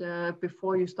 and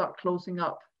before you start closing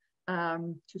up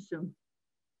too soon.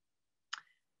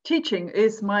 Teaching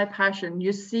is my passion.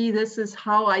 You see, this is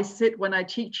how I sit when I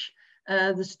teach.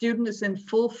 The student is in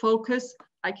full focus.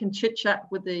 I can chit chat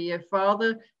with the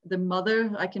father, the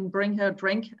mother. I can bring her a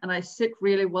drink, and I sit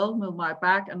really well with my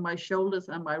back and my shoulders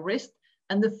and my wrist.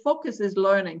 And the focus is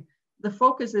learning. The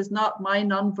focus is not my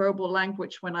non-verbal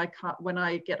language when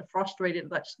I get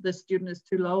frustrated that the student is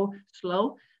too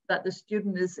slow, that the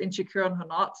student is insecure on her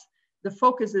knots. The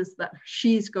focus is that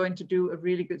she's going to do a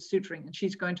really good suturing and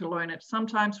she's going to learn it.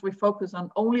 Sometimes we focus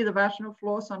on only the vaginal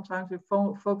floor. Sometimes we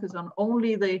focus on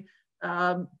only the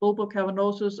bulbar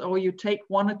cavernosus, or you take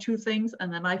one or two things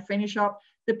and then I finish up.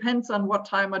 Depends on what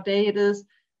time of day it is,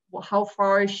 how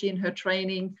far is she in her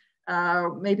training.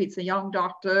 Maybe it's a young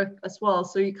doctor as well.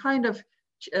 So you kind of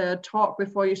talk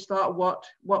before you start what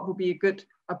would be a good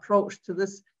approach to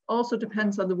this. Also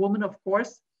depends on the woman, of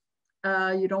course.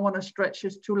 You don't want to stretch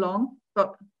this too long,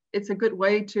 but it's a good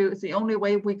way to, it's the only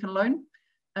way we can learn.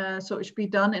 So it should be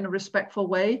done in a respectful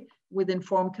way with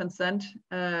informed consent,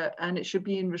 and it should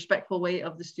be in a respectful way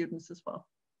of the students as well.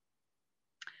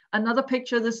 Another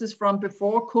picture, this is from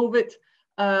before COVID,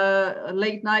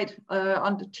 late night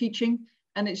under teaching,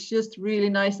 and it's just really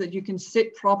nice that you can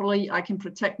sit properly. I can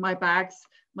protect my backs,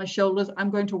 my shoulders. I'm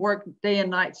going to work day and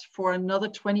nights for another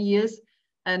 20 years,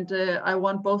 and I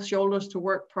want both shoulders to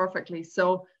work perfectly.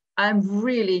 So I'm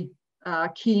really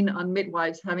keen on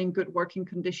midwives having good working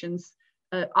conditions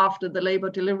after the labor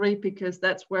delivery, because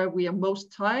that's where we are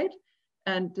most tired,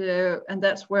 and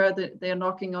that's where they're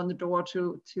knocking on the door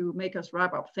to make us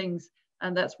wrap up things.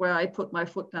 And that's where I put my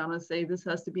foot down and say, this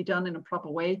has to be done in a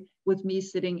proper way with me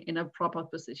sitting in a proper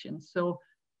position. So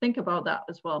think about that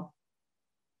as well.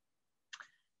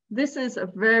 This is a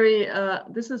very,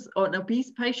 this is an obese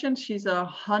patient. She's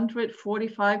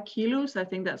 145 kilos. I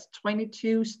think that's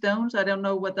 22 stones. I don't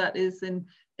know what that is in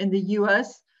the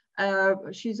US.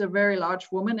 She's a very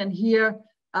large woman. And here,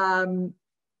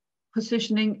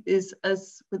 positioning is,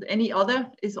 as with any other,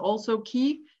 is also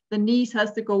key. The knees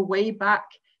has to go way back.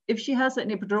 If she has an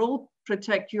epidural,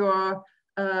 protect your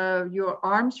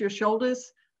arms, your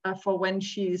shoulders, for when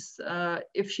she's,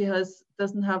 if she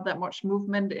doesn't have that much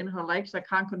movement in her legs, I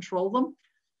can't control them.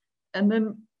 And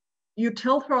then you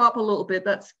tilt her up a little bit.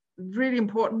 That's really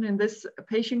important in this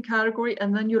patient category.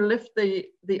 And then you lift the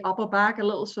upper back a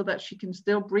little so that she can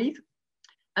still breathe.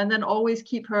 And then always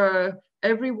keep her,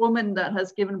 every woman that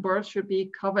has given birth should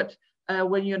be covered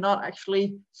when you're not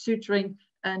actually suturing,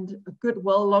 and a good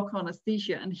well-lock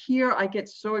anesthesia. And here I get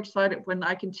so excited when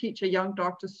I can teach a young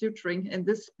doctor suturing in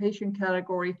this patient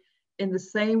category in the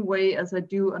same way as I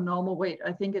do a normal weight.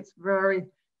 I think it's very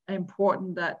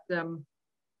important that,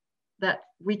 that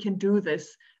we can do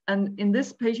this. And in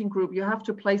this patient group, you have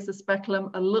to place the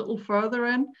speculum a little further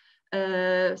in.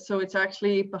 So it's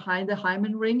actually behind the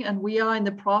hymen ring. And we are in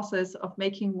the process of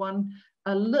making one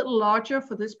a little larger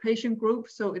for this patient group,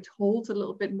 so it holds a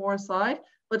little bit more aside.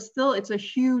 But still, it's a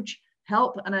huge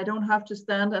help, and I don't have to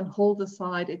stand and hold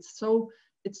aside.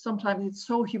 Sometimes it's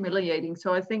so humiliating.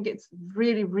 So I think it's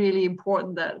really, really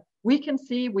important that we can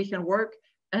see, we can work,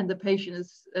 and the patient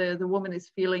is, the woman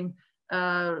is feeling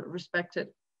respected.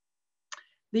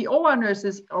 The OR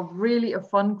nurses are really a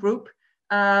fun group.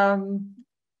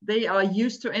 They are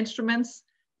used to instruments.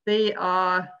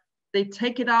 They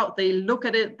take it out, they look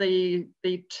at it,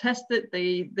 they test it,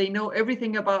 they know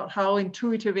everything about how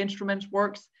intuitive instruments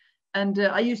works. And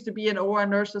I used to be an OR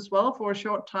nurse as well for a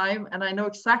short time, and I know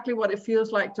exactly what it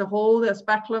feels like to hold a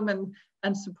speculum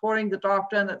and supporting the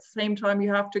doctor, and at the same time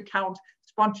you have to count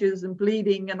sponges and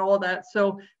bleeding and all that.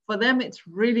 So for them it's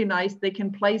really nice. They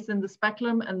can place in the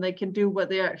speculum and they can do what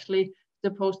they're actually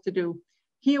supposed to do.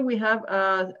 Here we have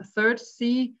a 3rd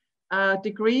C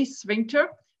degree sphincter.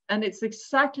 And it's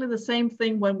exactly the same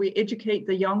thing when we educate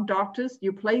the young doctors.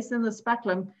 You place in the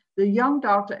speculum, the young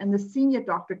doctor and the senior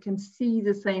doctor can see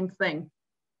the same thing.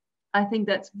 I think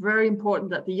that's very important,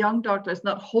 that the young doctor is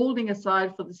not holding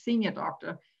aside for the senior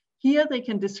doctor. Here they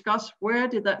can discuss, where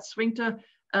did that sphincter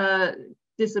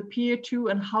disappear to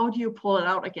and how do you pull it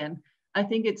out again? I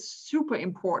think it's super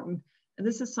important. And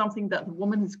this is something that the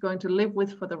woman is going to live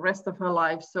with for the rest of her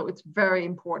life. So it's very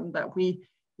important that we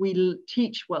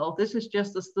teach well. This is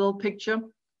just a still picture.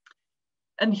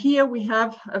 And here we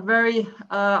have a very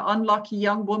unlucky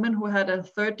young woman who had a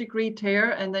 3rd degree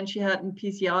tear, and then she had an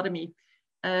episiotomy.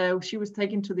 She was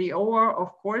taken to the OR,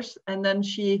 of course, and then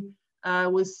she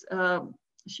had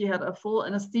a full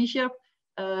anesthesia.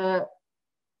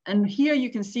 And here you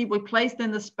can see we placed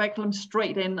in the speculum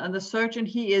straight in, and the surgeon,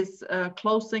 he is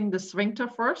closing the sphincter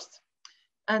first.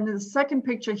 And in the second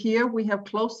picture here, we have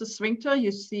closed the sphincter.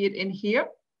 You see it in here.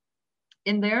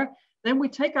 In there, then we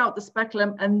take out the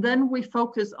speculum and then we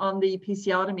focus on the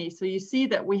episiotomy. So you see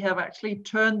that we have actually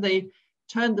turned the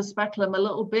speculum a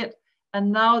little bit,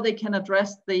 and now they can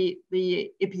address the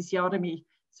episiotomy.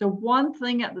 So one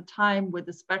thing at the time with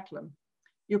the speculum.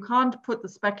 You can't put the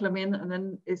speculum in and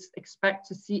then expect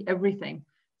to see everything.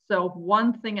 So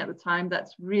one thing at a time,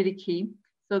 that's really key.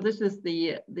 So this is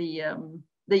the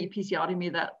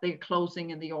episiotomy that they're closing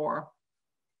in the OR.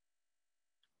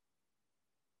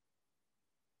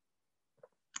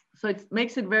 So it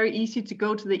makes it very easy to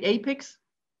go to the apex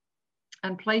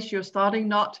and place your starting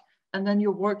knot, and then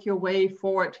you work your way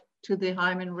forward to the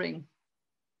hymen ring.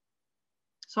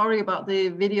 Sorry about the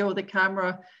video, the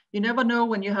camera. You never know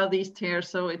when you have these tears.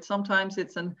 So sometimes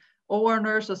it's an OR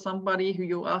nurse or somebody who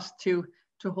you ask to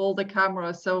hold the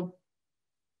camera. So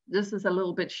this is a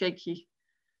little bit shaky.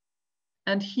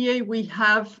 And here we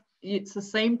have, it's the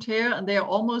same tear and they're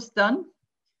almost done.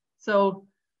 So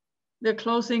they're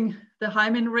closing the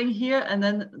hymen ring here, and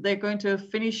then they're going to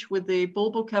finish with the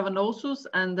bulbo cavernosus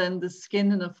and then the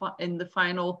skin in the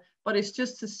final. But it's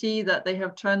just to see that they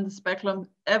have turned the speculum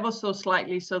ever so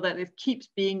slightly so that it keeps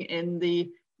being in the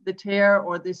tear,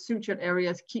 or the sutured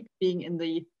areas keep being in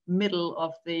the middle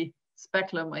of the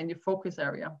speculum in the focus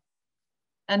area.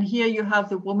 And here you have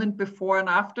the woman before and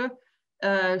after.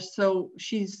 So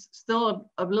she's still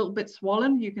a little bit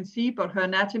swollen, you can see, but her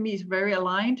anatomy is very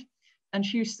aligned. And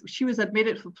she was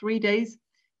admitted for 3 days,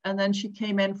 and then she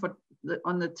came in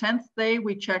on the 10th day.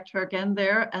 We checked her again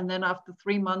there, and then after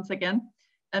 3 months again.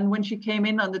 And when she came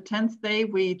in on the 10th day,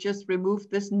 we just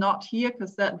removed this knot here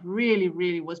because that really,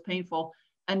 really was painful.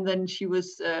 And then she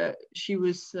was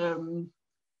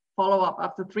follow up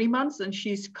after 3 months, and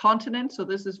she's continent. So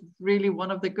this is really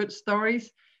one of the good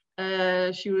stories.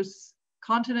 She was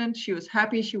continent, she was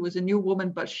happy, she was a new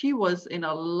woman, but she was in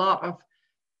a lot of,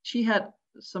 she had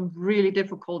some really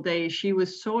difficult days. She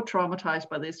was so traumatized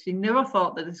by this. She never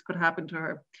thought that this could happen to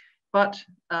her, but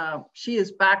she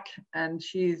is back, and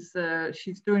she's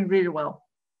doing really well.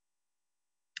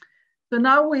 So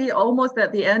now we almost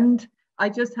at the end. I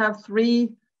just have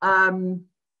three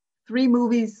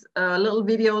movies, little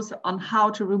videos on how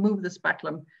to remove the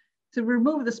speculum. To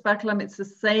remove the speculum, it's the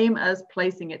same as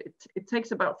placing it. It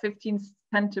takes about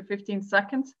 10 to 15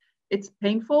 seconds. It's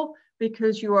painful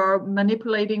because you are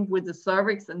manipulating with the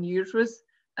cervix and uterus,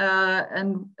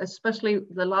 and especially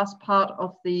the last part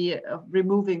of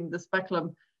removing the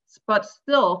speculum. But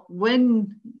still,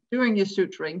 when doing your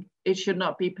suturing, it should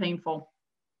not be painful.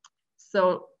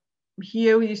 So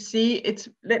here you see,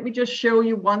 let me just show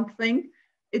you one thing.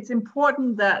 It's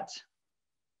important that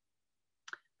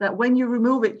when you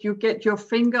remove it, you get your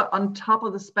finger on top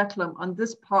of the speculum on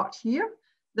this part here.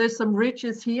 There's some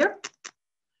ridges here.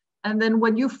 And then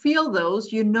when you feel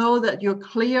those, you know that you're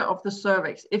clear of the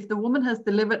cervix. If the woman has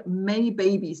delivered many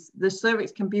babies, the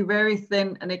cervix can be very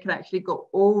thin, and it can actually go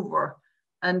over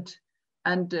and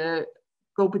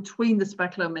go between the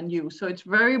speculum and you. So it's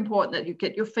very important that you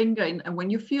get your finger in, and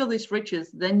when you feel these ridges,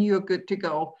 then you're good to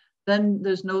go. Then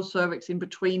there's no cervix in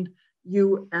between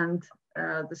you and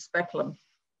the speculum.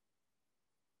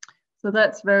 So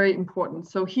that's very important.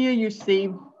 So here you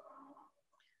see,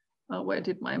 where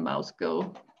did my mouse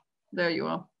go? There you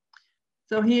are.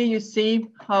 So here you see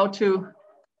how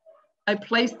I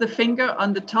place the finger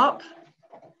on the top.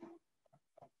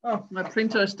 Oh, my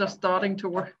printer is just starting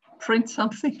to print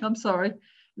something, I'm sorry.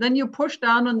 Then you push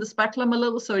down on the speculum a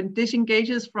little so it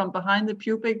disengages from behind the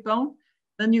pubic bone.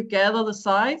 Then you gather the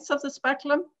sides of the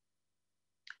speculum.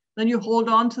 Then you hold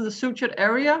on to the sutured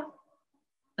area,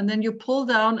 and then you pull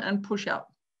down and push out.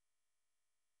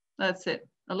 That's it.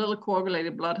 A little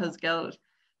coagulated blood has gathered.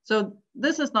 So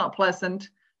this is not pleasant,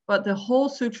 but the whole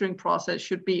suturing process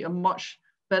should be a much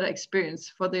better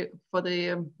experience for the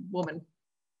woman.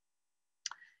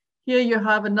 Here you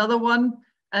have another one,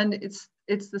 and it's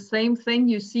the same thing.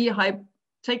 You see, I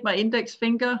take my index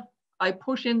finger, I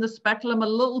push in the speculum a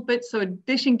little bit so it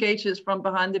disengages from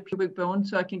behind the pubic bone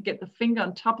so I can get the finger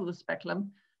on top of the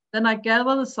speculum. Then I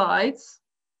gather the sides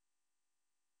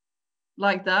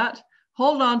like that,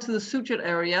 hold on to the sutured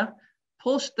area,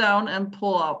 push down and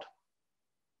pull out.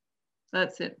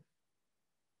 That's it.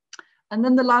 And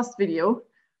then the last video.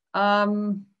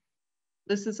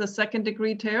 This is a 2nd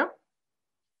degree tear.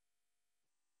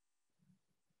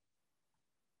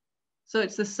 So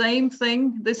it's the same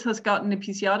thing. This has got an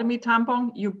episiotomy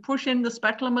tampon. You push in the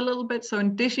speculum a little bit so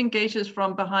it disengages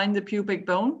from behind the pubic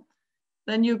bone.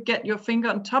 Then you get your finger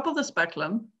on top of the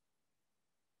speculum.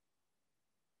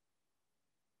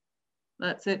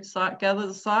 That's it. So gather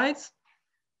the sides,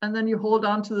 and then you hold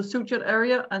on to the sutured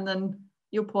area, and then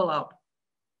you pull out.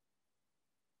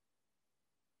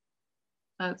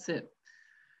 That's it.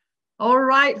 All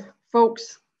right,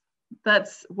 folks. That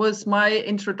was my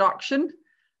introduction.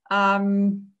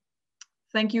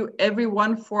 Thank you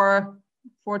everyone for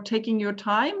taking your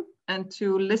time and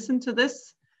to listen to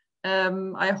this.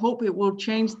 I hope it will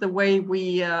change the way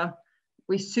we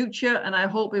suture, and I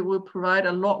hope it will provide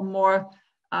a lot more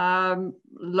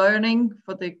learning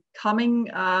for the coming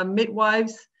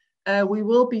midwives. We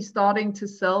will be starting to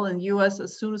sell in the US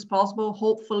as soon as possible,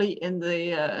 hopefully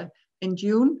in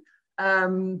June.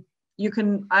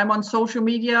 I'm on social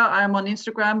media. I'm on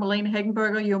Instagram, Malene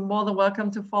Hegenberger. You're more than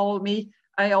welcome to follow me.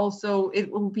 It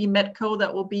will be Medco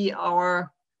that will be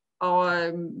our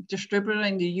distributor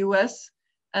in the US.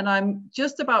 And I'm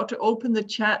just about to open the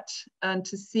chat and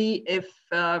to see if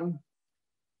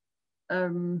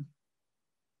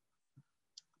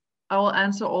I will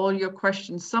answer all your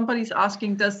questions. Somebody's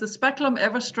asking, does the speculum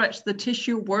ever stretch the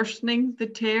tissue, worsening the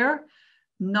tear?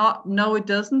 No, it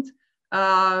doesn't.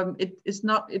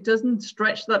 It doesn't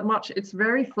stretch that much. It's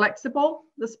very flexible,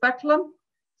 the speculum.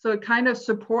 So it kind of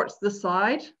supports the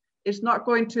side. It's not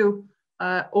going to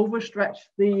overstretch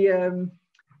the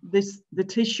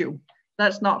tissue.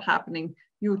 That's not happening.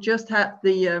 You just have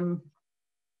the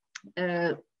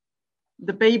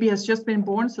baby has just been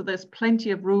born, so there's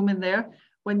plenty of room in there.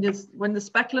 When the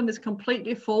speculum is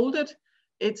completely folded,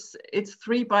 it's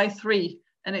 3 by 3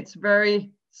 and it's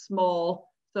very small.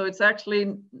 So it's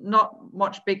actually not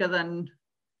much bigger than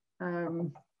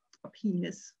a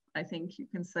penis, I think you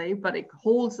can say, but it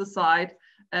holds the side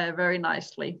very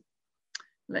nicely.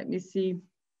 Let me see.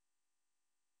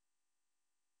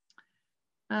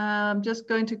 I'm just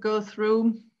going to go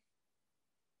through.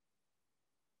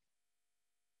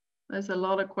 There's a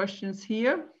lot of questions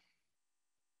here.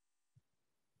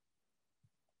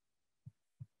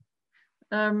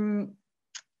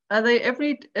 Are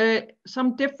they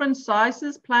some different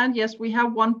sizes planned? Yes, we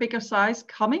have one bigger size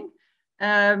coming.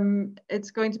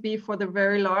 It's going to be for the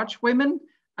very large women.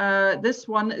 This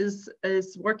one is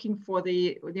working for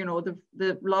the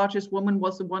largest woman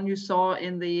was the one you saw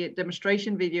in the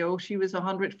demonstration video. She was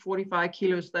 145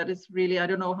 kilos. That is really, I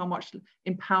don't know how much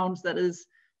in pounds that is.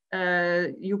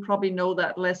 You probably know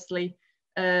that, Leslie.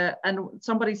 And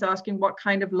somebody's asking what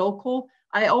kind of local.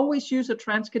 I always use a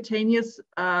transcutaneous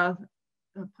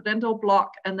pudendal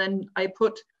block, and then I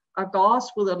put a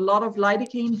gauze with a lot of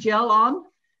lidocaine gel on,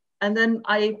 and then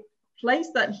I place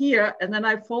that here, and then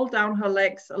I fold down her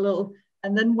legs a little,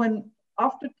 and then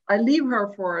after I leave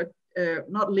her for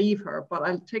not leave her, but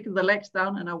I take the legs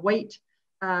down and I wait,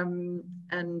 and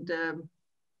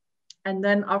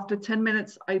then after 10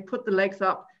 minutes I put the legs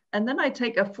up, and then I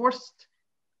take a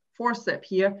forcep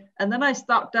here, and then I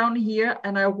start down here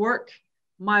and I work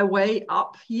my way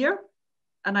up here,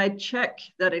 and I check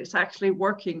that it's actually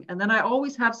working. And then I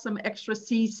always have some extra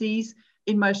cc's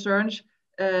in my syringe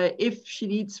if she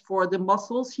needs for the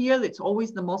muscles here. It's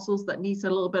always the muscles that needs a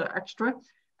little bit extra.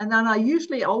 And then I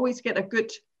usually always get a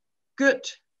good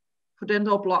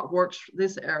pudendal block works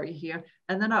this area here.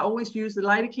 And then I always use the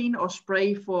lidocaine or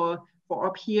spray for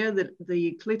up here,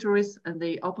 the clitoris and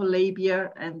the upper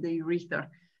labia and the urethra.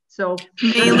 So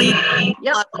Malene,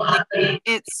 yep.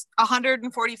 It's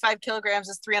 145 kilograms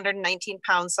is 319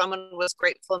 pounds. Someone was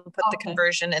grateful and put the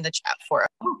conversion in the chat for us.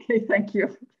 Okay, thank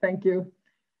you. Thank you.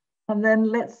 And then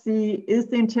let's see, is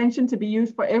the intention to be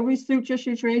used for every suture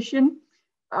situation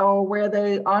or where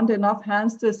there aren't enough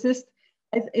hands to assist?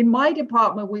 In my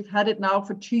department, we've had it now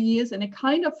for 2 years and it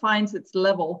kind of finds its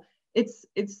level.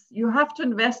 You have to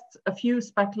invest a few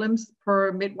speculums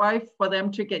per midwife for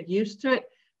them to get used to it.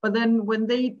 But then when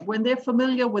they're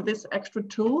familiar with this extra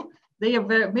tool,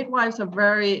 midwives are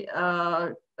very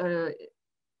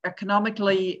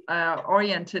economically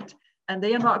oriented, and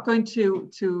they are not going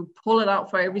to pull it out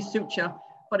for every suture.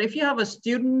 But if you have a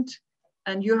student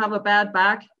and you have a bad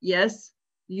back, yes,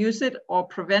 use it or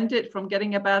prevent it from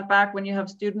getting a bad back when you have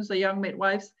students or young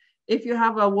midwives. If you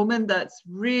have a woman that's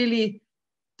really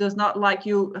does not like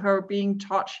her being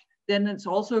touched, then it's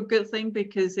also a good thing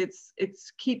because it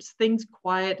keeps things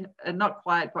quiet, and not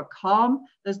quiet, but calm.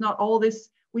 There's not all this.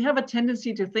 We have a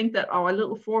tendency to think that our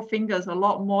little 4 fingers are a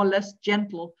lot more less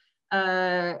gentle,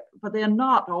 but they're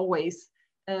not always.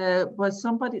 But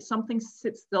something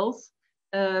sits still.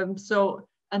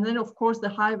 And then of course the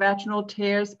high vaginal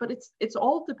tears, but it's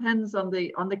all depends on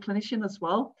the clinician as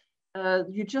well.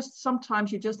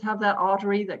 Sometimes you just have that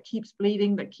artery that keeps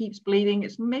bleeding.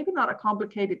 It's maybe not a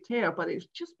complicated tear, but it'd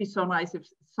just be so nice if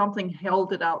something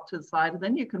held it out to the side, and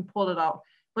then you can pull it out.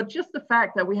 But just the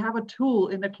fact that we have a tool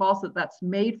in the closet that's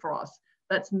made for us,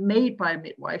 that's made by a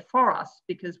midwife for us,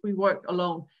 because we work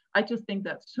alone, I just think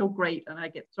that's so great, and I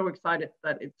get so excited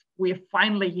that we're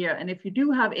finally here. And if you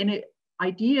do have any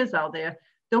ideas out there,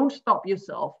 don't stop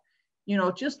yourself.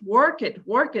 Just work it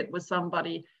with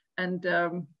somebody, and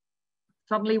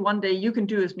suddenly one day you can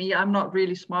do as me. I'm not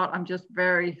really smart. I'm just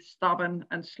very stubborn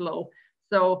and slow.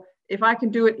 So if I can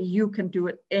do it, you can do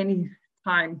it any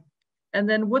time. And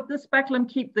then would the speculum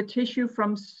keep the tissue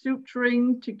from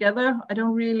suturing together? I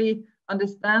don't really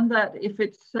understand that. If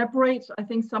it separates, I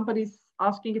think somebody's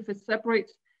asking if it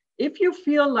separates. If you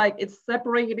feel like it's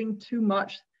separating too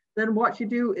much, then what you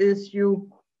do is you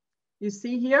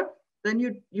see here, then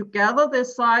you gather the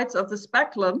sides of the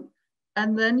speculum,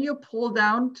 and then you pull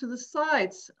down to the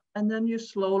sides, and then you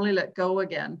slowly let go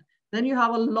again. Then you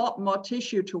have a lot more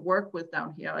tissue to work with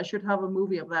down here. I should have a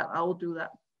movie of that. I will do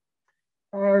that.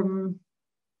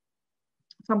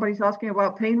 Somebody's asking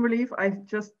about pain relief. I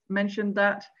just mentioned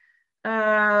that.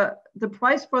 The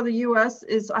price for the US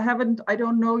is, I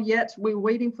don't know yet. We're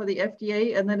waiting for the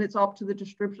FDA, and then it's up to the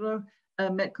distributor,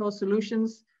 Medco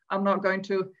Solutions. I'm not going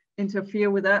to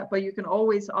interfere with that, but you can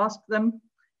always ask them.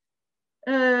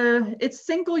 It's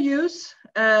single use,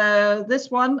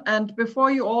 this one, and before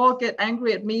you all get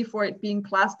angry at me for it being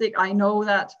plastic, I know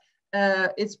that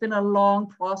it's been a long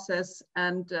process,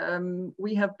 and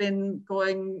we have been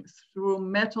going through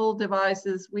metal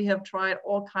devices. We have tried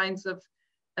all kinds of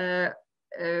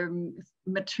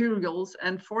materials,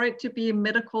 and for it to be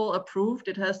medical approved,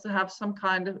 it has to have some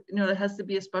kind of, it has to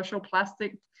be a special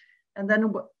plastic. And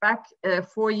then back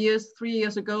 3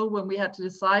 years ago, when we had to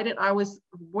decide it, I was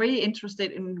way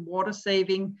interested in water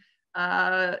saving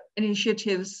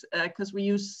initiatives, because we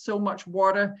use so much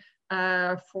water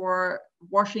for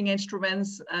washing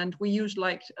instruments, and we use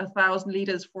like 1,000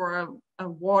 liters for a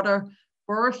water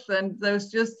birth. And there's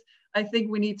just, I think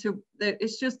we need to,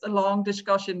 it's just a long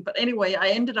discussion. But anyway, I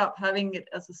ended up having it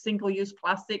as a single-use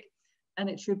plastic, and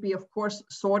it should be, of course,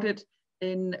 sorted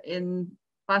in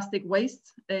plastic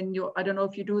waste. And I don't know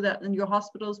if you do that in your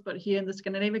hospitals, but here in the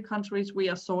Scandinavian countries, we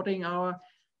are sorting our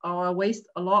waste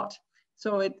a lot.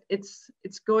 So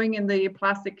it's going in the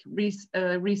plastic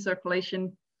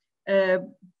recirculation.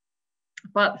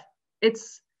 But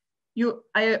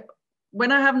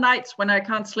when I have nights when I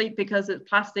can't sleep because it's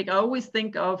plastic, I always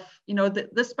think of,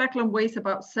 the speculum weighs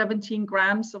about 17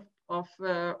 grams of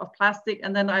plastic,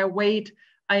 and then I weighed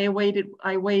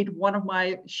one of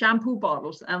my shampoo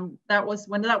bottles, and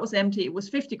when that was empty, it was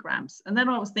 50 grams. And then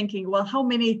I was thinking, well, how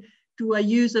many do I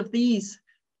use of these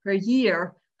per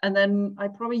year? And then I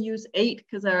probably use 8,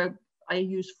 because I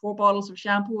use 4 bottles of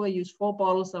shampoo, I use 4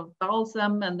 bottles of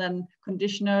balsam, and then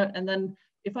conditioner. And then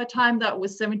if I time that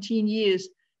with 17 years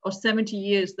or 70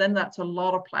 years, then that's a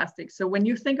lot of plastic. So when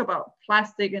you think about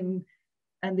plastic and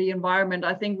the environment,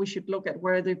 I think we should look at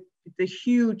where the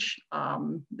huge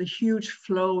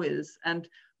flow is. And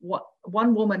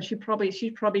one woman, she's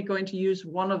probably going to use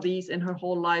one of these in her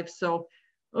whole life. So,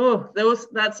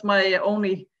 that's my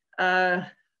only,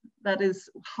 that is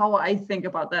how I think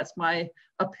about, that's my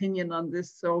opinion on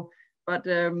this. So, but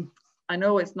I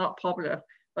know it's not popular,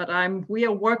 but we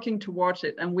are working towards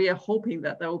it, and we are hoping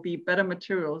that there will be better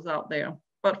materials out there.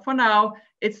 But for now,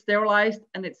 it's sterilized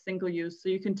and it's single use. So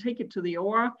you can take it to the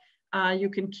OR. You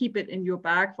can keep it in your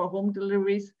bag for home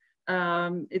deliveries.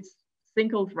 It's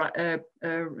single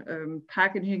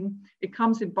packaging. It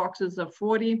comes in boxes of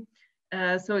 40.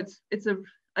 So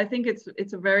I think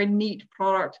it's a very neat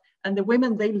product. And the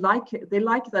women, they like it. They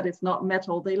like that it's not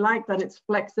metal. They like that it's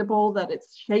flexible, that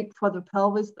it's shaped for the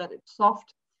pelvis, that it's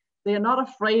soft. They are not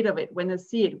afraid of it when they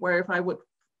see it, where if I would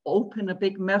open a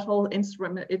big metal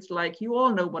instrument, it's like, you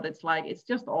all know what it's like. It's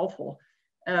just awful.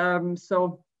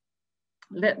 So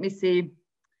let me see.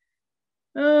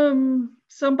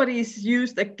 Somebody's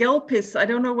used a Gelpis. I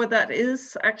don't know what that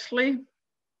is, actually.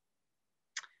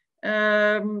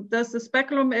 Does the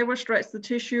speculum ever stretch the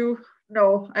tissue?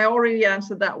 No, I already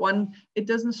answered that one. It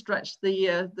doesn't stretch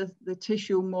the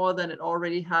tissue more than it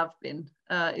already have been.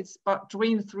 It's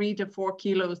between 3 to 4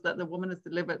 kilos that the woman has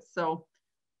delivered. So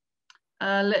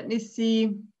let me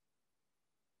see.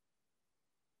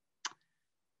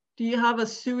 Do you have a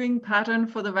sewing pattern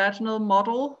for the vaginal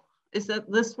model? Is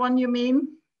that this one you mean?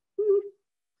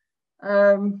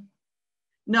 No,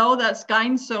 that's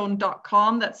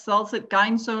GynZone.com that sells it.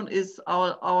 GynZone is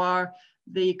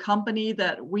the company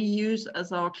that we use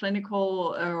as our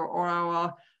clinical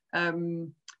or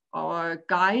our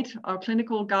guide, our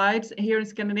clinical guides here in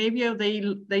Scandinavia.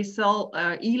 They sell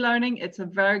e-learning. It's a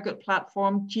very good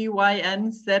platform,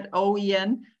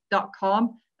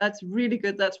 GynZone.com. That's really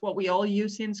good. That's what we all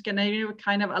use in Scandinavia. We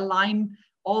kind of align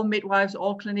all midwives,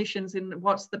 all clinicians in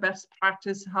what's the best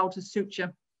practice, how to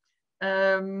suture.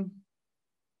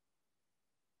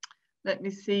 Let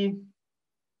me see.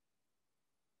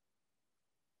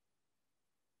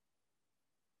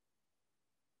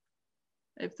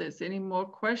 If there's any more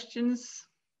questions.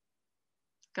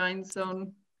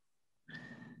 GynZone.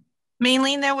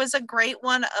 Malene, there was a great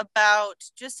one about,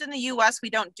 just in the US, we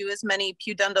don't do as many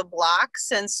pudendal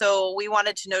blocks. And so we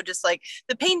wanted to know just like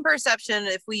the pain perception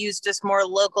if we use just more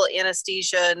local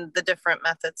anesthesia and the different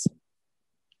methods.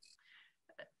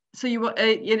 So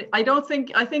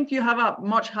I think you have a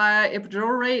much higher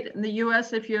epidural rate in the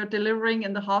US if you're delivering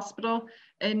in the hospital.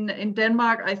 In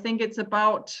Denmark, I think it's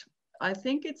about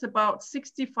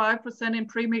 65% in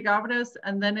pre-gravidas,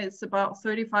 and then it's about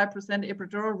 35%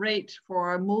 epidural rate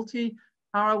for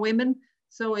multi-para women.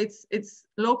 So it's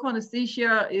local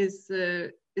anesthesia is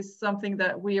something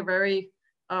that we are very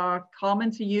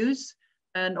common to use.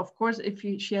 And of course, if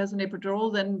she has an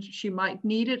epidural, then she might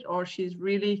need it, or she's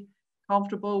really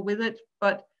comfortable with it.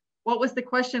 But what was the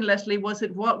question, Leslie? Was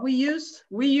it what we use?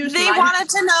 We use. They wanted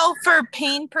to know for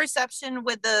pain perception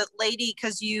with the lady,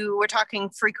 because you were talking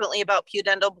frequently about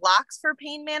pudendal blocks for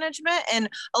pain management. And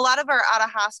a lot of our out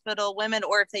of hospital women,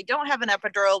 or if they don't have an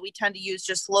epidural, we tend to use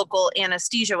just local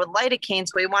anesthesia with lidocaine.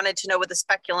 So we wanted to know with the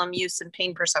speculum use and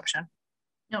pain perception.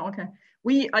 Oh, okay.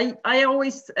 I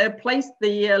always place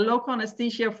the local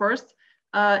anesthesia first.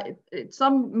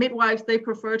 Some midwives, they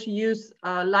prefer to use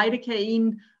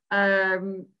lidocaine,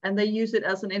 and they use it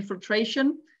as an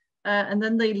infiltration, and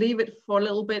then they leave it for a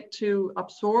little bit to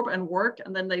absorb and work,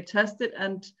 and then they test it.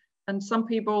 And some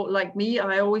people like me,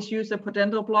 I always use a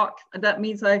pudendal block, and that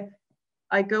means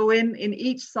I go in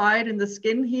each side in the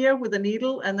skin here with a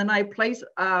needle, and then I place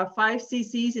 5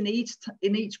 cc's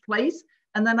in each place,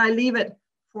 and then I leave it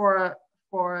for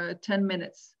 10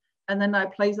 minutes, and then I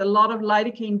place a lot of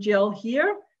lidocaine gel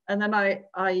here. And then I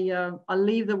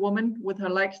leave the woman with her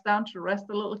legs down to rest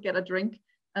a little, get a drink.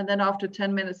 And then after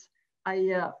 10 minutes,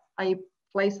 I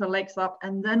place her legs up,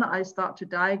 and then I start to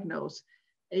diagnose.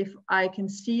 If I can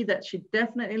see that she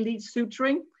definitely needs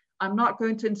suturing, I'm not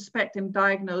going to inspect and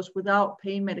diagnose without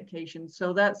pain medication.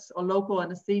 So that's a local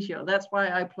anesthesia. That's why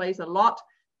I place a lot,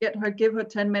 give her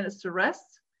 10 minutes to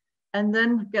rest, and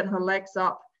then get her legs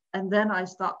up. And then I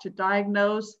start to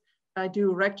diagnose. I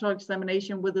do a rectal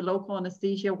examination with the local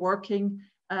anesthesia working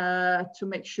to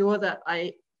make sure that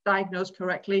I diagnose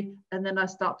correctly, and then I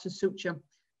start to suture.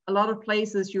 A lot of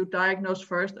places you diagnose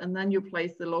first and then you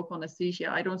place the local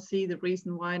anesthesia. I don't see the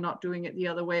reason why not doing it the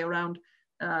other way around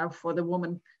for the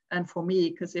woman and for me,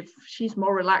 because if she's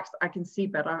more relaxed, I can see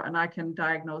better and I can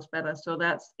diagnose better. So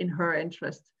that's in her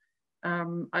interest.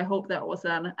 I hope that was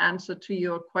an answer to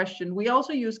your question. We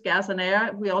also use gas and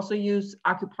air. We also use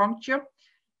acupuncture.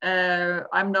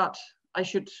 I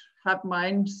should have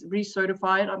mine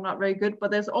recertified. I'm not very good,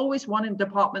 but there's always one in the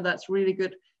department that's really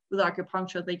good with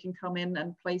acupuncture. They can come in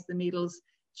and place the needles.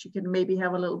 She can maybe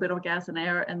have a little bit of gas and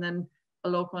air and then a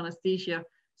local anesthesia.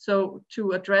 So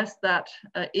to address that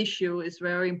issue is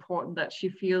very important that she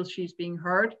feels she's being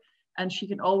heard, and she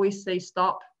can always say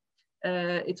stop.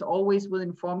 It's always with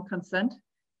informed consent.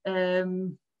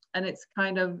 And it's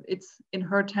in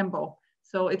her tempo.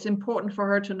 So it's important for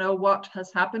her to know what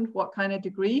has happened, what kind of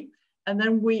degree. And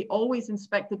then we always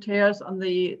inspect the tears on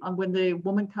when the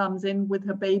woman comes in with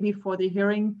her baby for the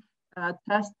hearing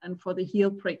test and for the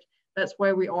heel prick. That's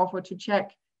where we offer to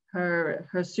check her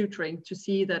suturing to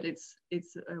see that it's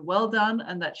well done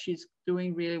and that she's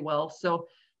doing really well. So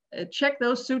check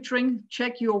those suturing,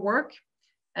 check your work.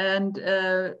 And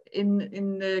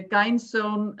in the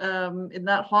GynZone, in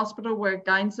that hospital where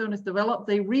GynZone is developed,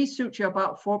 they resuture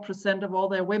about 4% of all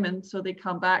their women. So they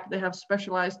come back, they have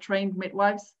specialized trained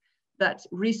midwives that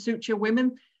resuture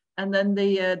women. And then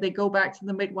they go back to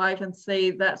the midwife and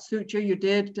say that suture you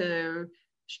did,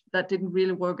 that didn't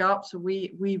really work out. So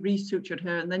we resutured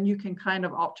her. And then you can kind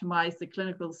of optimize the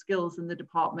clinical skills in the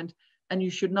department. And you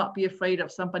should not be afraid of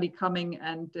somebody coming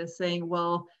and saying,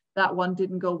 well, that one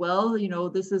didn't go well,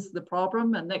 this is the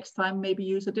problem, and next time maybe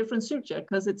use a different suture,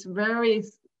 because it's very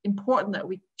important that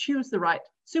we choose the right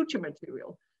suture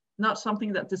material, not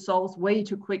something that dissolves way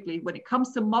too quickly. When it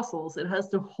comes to muscles, it has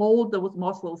to hold those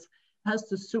muscles, has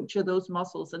to suture those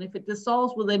muscles, and if it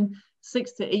dissolves within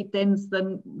 6 to 8 days,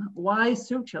 then why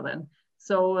suture then?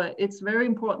 So it's very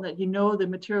important that you know the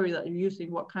material that you're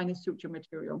using, what kind of suture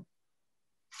material.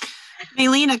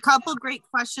 Malene, a couple great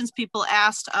questions people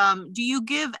asked. Do you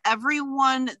give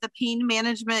everyone the pain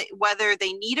management, whether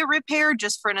they need a repair,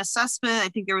 just for an assessment? I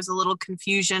think there was a little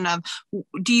confusion of,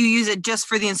 do you use it just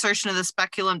for the insertion of the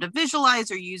speculum to visualize,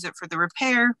 or use it for the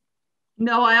repair?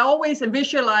 No, I always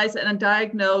visualize and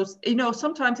diagnose.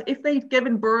 Sometimes if they've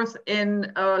given birth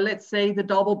in, let's say, the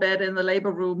double bed in the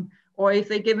labor room, or if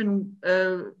they've given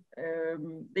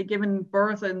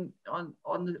birth on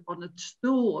a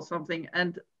stool or something,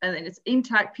 and it's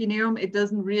intact perineum, it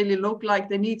doesn't really look like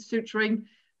they need suturing,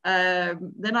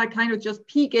 then I kind of just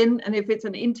peek in, and if it's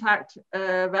an intact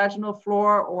vaginal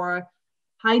floor or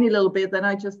tiny little bit, then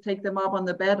I just take them up on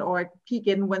the bed, or I peek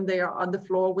in when they are on the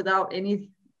floor without any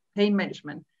pain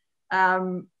management.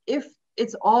 If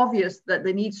it's obvious that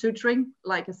they need suturing,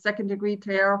 like a 2nd degree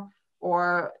tear,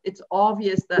 or it's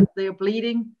obvious that they're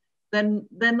bleeding, then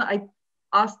I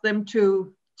ask them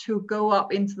to go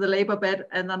up into the labor bed,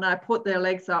 and then I put their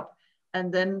legs up.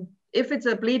 And then if it's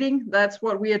a bleeding, that's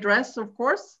what we address, of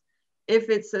course. If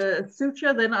it's a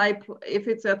suture, then if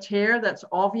it's a tear that's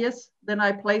obvious, then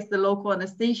I place the local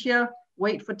anesthesia,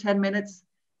 wait for 10 minutes,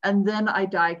 and then I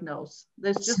diagnose.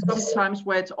 There's just some times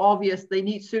where it's obvious they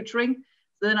need suturing.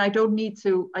 then I don't need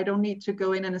to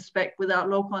go in and inspect without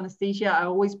local anesthesia. I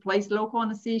always place local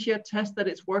anesthesia, test that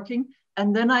it's working,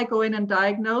 and then I go in and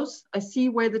diagnose. I see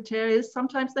where the tear is.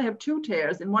 Sometimes they have 2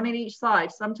 tears and 1 in each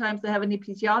side. Sometimes they have an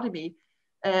episiotomy.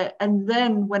 And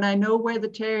then when I know where the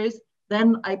tear is,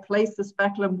 then I place the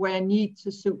speculum where I need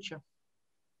to suture.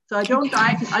 So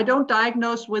I don't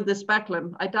diagnose with the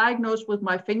speculum. I diagnose with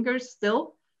my fingers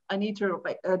still. I need to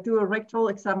do a rectal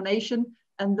examination.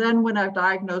 And then when I've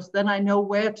diagnosed, then I know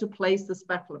where to place the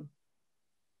speculum.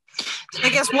 I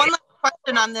guess one last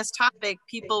question on this topic,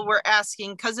 people were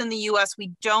asking, because in the US,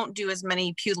 we don't do as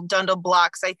many pudendal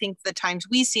blocks. I think the times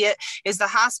we see it is the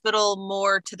hospital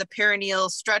more to the perineal,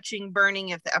 stretching, burning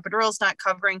if the epidural is not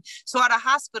covering. So at a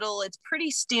hospital, it's pretty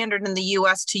standard in the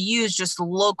US to use just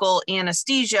local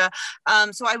anesthesia.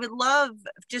 So I would love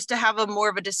just to have more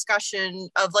of a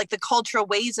discussion of like the cultural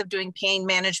ways of doing pain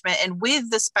management and with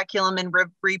the speculum and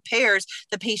repairs,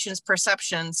 the patient's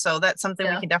perception. So that's something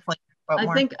we can definitely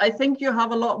I think you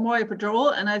have a lot more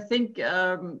epidural, and I think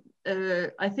the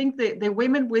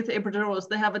women with epidurals,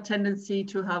 they have a tendency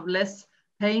to have less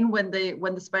pain when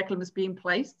the speculum is being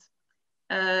placed,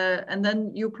 and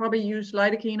then you probably use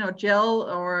lidocaine or gel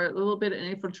or a little bit of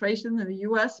infiltration in the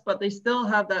US, but they still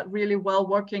have that really well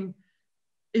working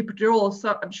epidural.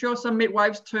 So I'm sure some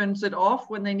midwives turns it off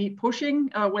when they need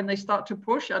pushing, when they start to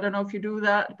push. I don't know if you do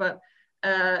that, but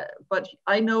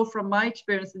I know from my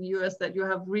experience in the US that you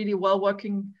have really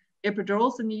well-working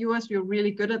epidurals in the US. You're really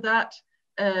good at that.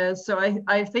 So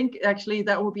I think actually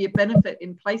that will be a benefit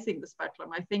in placing the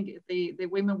speculum. I think the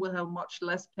women will have much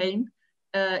less pain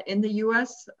in the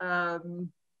US.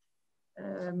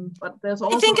 But there's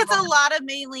also I think it's a lot of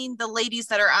mainly the ladies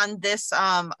that are on this,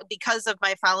 because of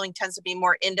my following tends to be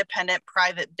more independent,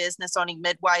 private business owning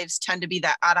midwives tend to be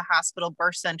that out of hospital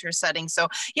birth center setting. So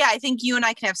yeah, I think you and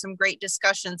I can have some great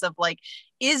discussions of like,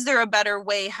 is there a better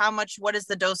way? How much, what is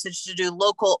the dosage to do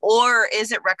local, or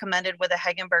is it recommended with a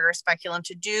Hegenberger speculum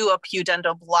to do a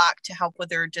pudendal block to help with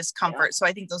their discomfort? Yeah. So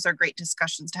I think those are great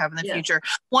discussions to have in the future.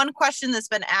 One question that's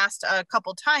been asked a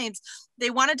couple times,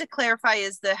 they wanted to clarify,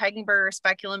 is the Hegenberger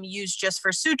speculum used just for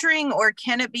suturing, or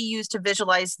can it be used to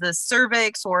visualize the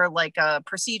cervix or like a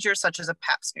procedure such as a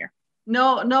pap smear?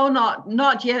 No,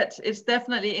 not yet. It's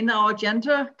definitely in our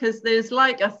agenda, because there's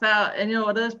like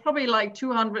there's probably like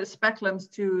 200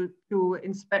 speculums to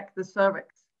inspect the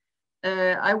cervix.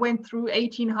 I went through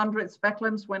 1,800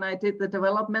 speculums when I did the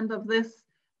development of this,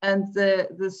 and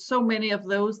there's so many of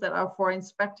those that are for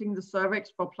inspecting the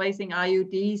cervix, for placing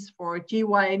IUDs, for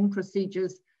GYN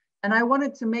procedures. And I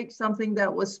wanted to make something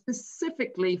that was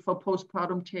specifically for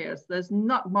postpartum tears. There's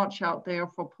not much out there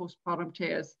for postpartum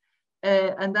tears.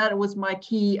 And that was my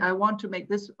key. I want to make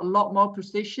this a lot more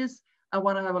precise. I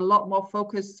want to have a lot more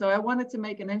focus. So I wanted to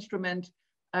make an instrument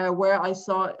where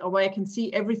I can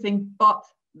see everything but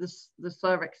the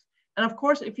cervix. And of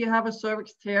course, if you have a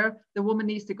cervix tear, the woman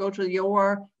needs to go to the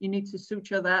OR. You need to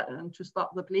suture that and to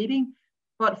stop the bleeding.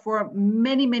 But for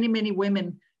many, many, many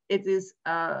women, it is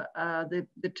the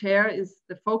tear is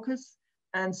the focus.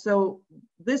 And so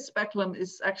this speculum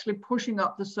is actually pushing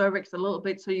up the cervix a little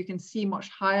bit so you can see much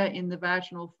higher in the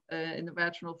vaginal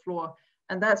floor.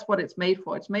 And that's what it's made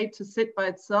for. It's made to sit by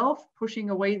itself,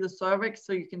 pushing away the cervix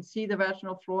so you can see the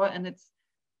vaginal floor, and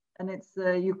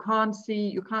you can't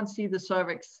see the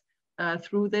cervix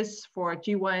through this for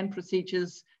GYN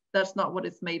procedures. That's not what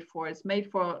it's made for. It's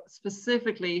made for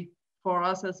specifically for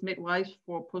us as midwives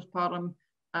for postpartum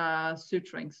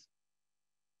suturings.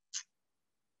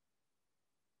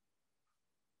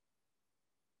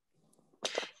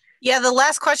 Yeah, the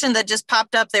last question that just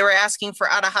popped up, they were asking for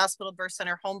out of hospital birth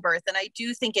center home birth. And I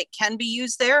do think it can be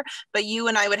used there, but you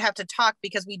and I would have to talk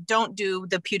because we don't do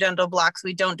the pudendal blocks.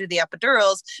 We don't do the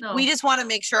epidurals. No. We just want to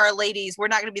make sure our ladies, we're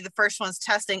not going to be the first ones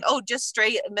testing, oh, just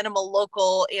straight minimal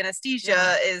local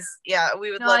anesthesia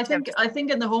we would love I think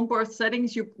in the home birth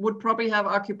settings, you would probably have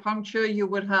acupuncture, you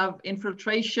would have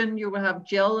infiltration, you would have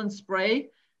gel and spray.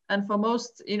 And for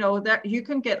most, that you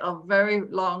can get a very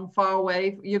long, far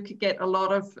away. You could get a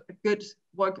lot of good,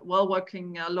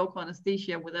 well-working local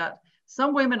anesthesia with that.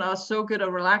 Some women are so good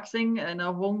at relaxing in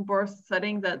a home birth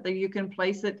setting that you can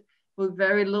place it with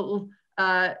very little.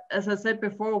 As I said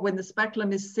before, when the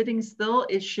speculum is sitting still,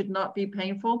 it should not be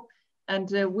painful.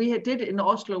 And we did in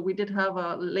Oslo, we did have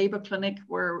a labor clinic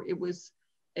where it was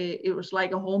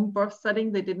like a home birth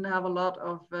setting. They didn't have a lot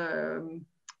of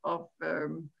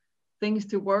things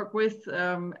to work with,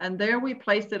 and there we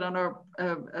placed it on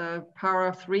a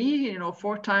para 3,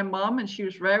 4-time mom, and she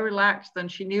was very relaxed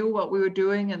and she knew what we were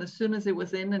doing, and as soon as it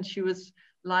was in and she was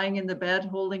lying in the bed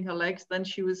holding her legs, then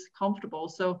she was comfortable.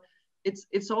 So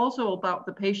it's also about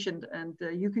the patient, and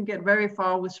you can get very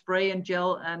far with spray and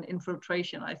gel and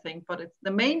infiltration, I think. But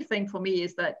the main thing for me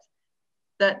is that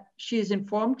she is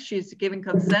informed, she's giving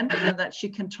consent, and that she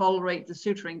can tolerate the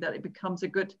suturing, that it becomes a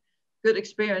good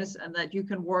experience, and that you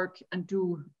can work and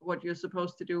do what you're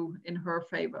supposed to do in her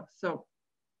favor. So.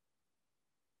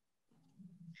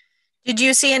 Did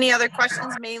you see any other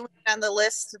questions, Malene, on the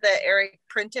list that Eric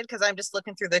printed? Because I'm just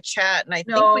looking through the chat, and I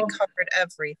think we covered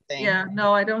everything. Yeah,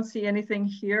 no, I don't see anything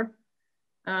here.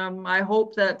 I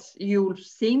hope that you've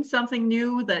seen something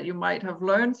new, that you might have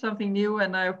learned something new,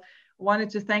 and I wanted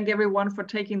to thank everyone for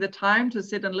taking the time to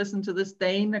sit and listen to this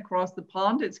Dane across the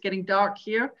pond. It's getting dark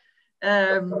here.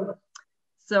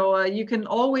 So you can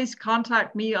always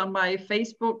contact me on my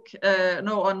Facebook,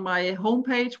 on my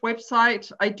homepage website.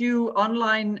 I do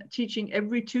online teaching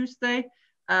every Tuesday,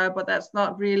 but that's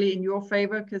not really in your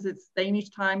favor because it's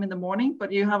Danish time in the morning.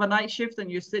 But you have a night shift and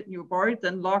you sit and you're bored,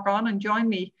 then log on and join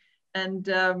me.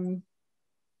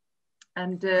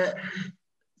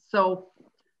 So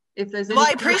if there's well,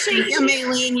 I appreciate you,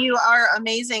 Malene. You are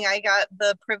amazing. I got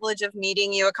the privilege of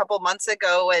meeting you a couple months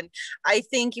ago, and I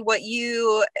think what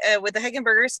you, with the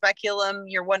Hegenberger Speculum,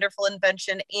 your wonderful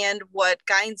invention, and what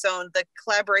GynZone, the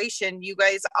collaboration, you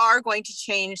guys are going to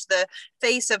change the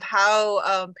face of how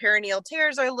perineal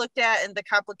tears are looked at and the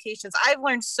complications. I've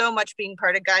learned so much being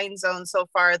part of GynZone so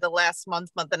far the last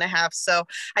month and a half. So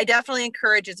I definitely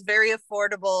encourage. It's very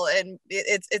affordable, and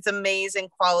it's amazing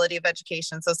quality of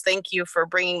education. So thank you for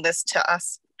bringing this to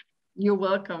us. You're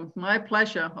welcome. My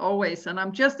pleasure, always. And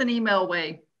I'm just an email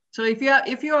away. So if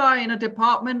you are in a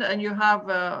department and you have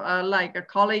like a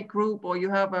colleague group, or you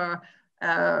have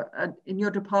in your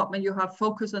department you have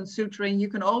focus on suturing, you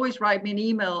can always write me an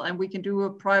email and we can do a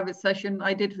private session.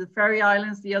 I did the Faroe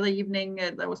Islands the other evening.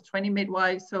 There was 20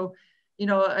 midwives. So, you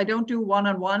know, I don't do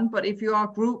one-on-one, but if you are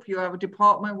a group, you have a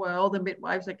department where all the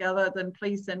midwives are gathered, then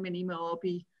please send me an email. I'll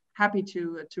be happy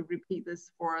to repeat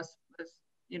this for us, as,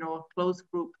 you know, a closed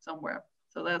group somewhere.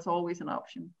 So that's always an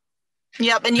option.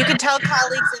 Yep, and you can tell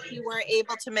colleagues if you weren't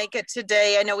able to make it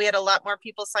today. I know we had a lot more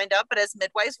people signed up, but as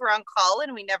midwives, we're on call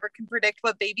and we never can predict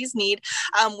what babies need.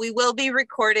 We will be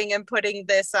recording and putting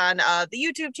this on the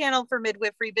YouTube channel for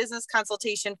Midwifery, Business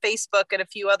Consultation, Facebook, and a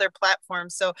few other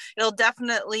platforms. So it'll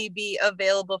definitely be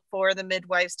available for the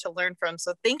midwives to learn from.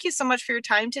 So thank you so much for your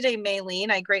time today,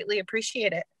 Malene. I greatly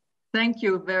appreciate it. Thank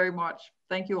you very much.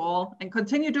 Thank you all. And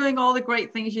continue doing all the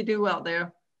great things you do out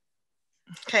there.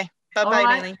 Okay. Bye-bye,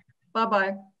 Malene.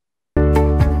 Bye-bye.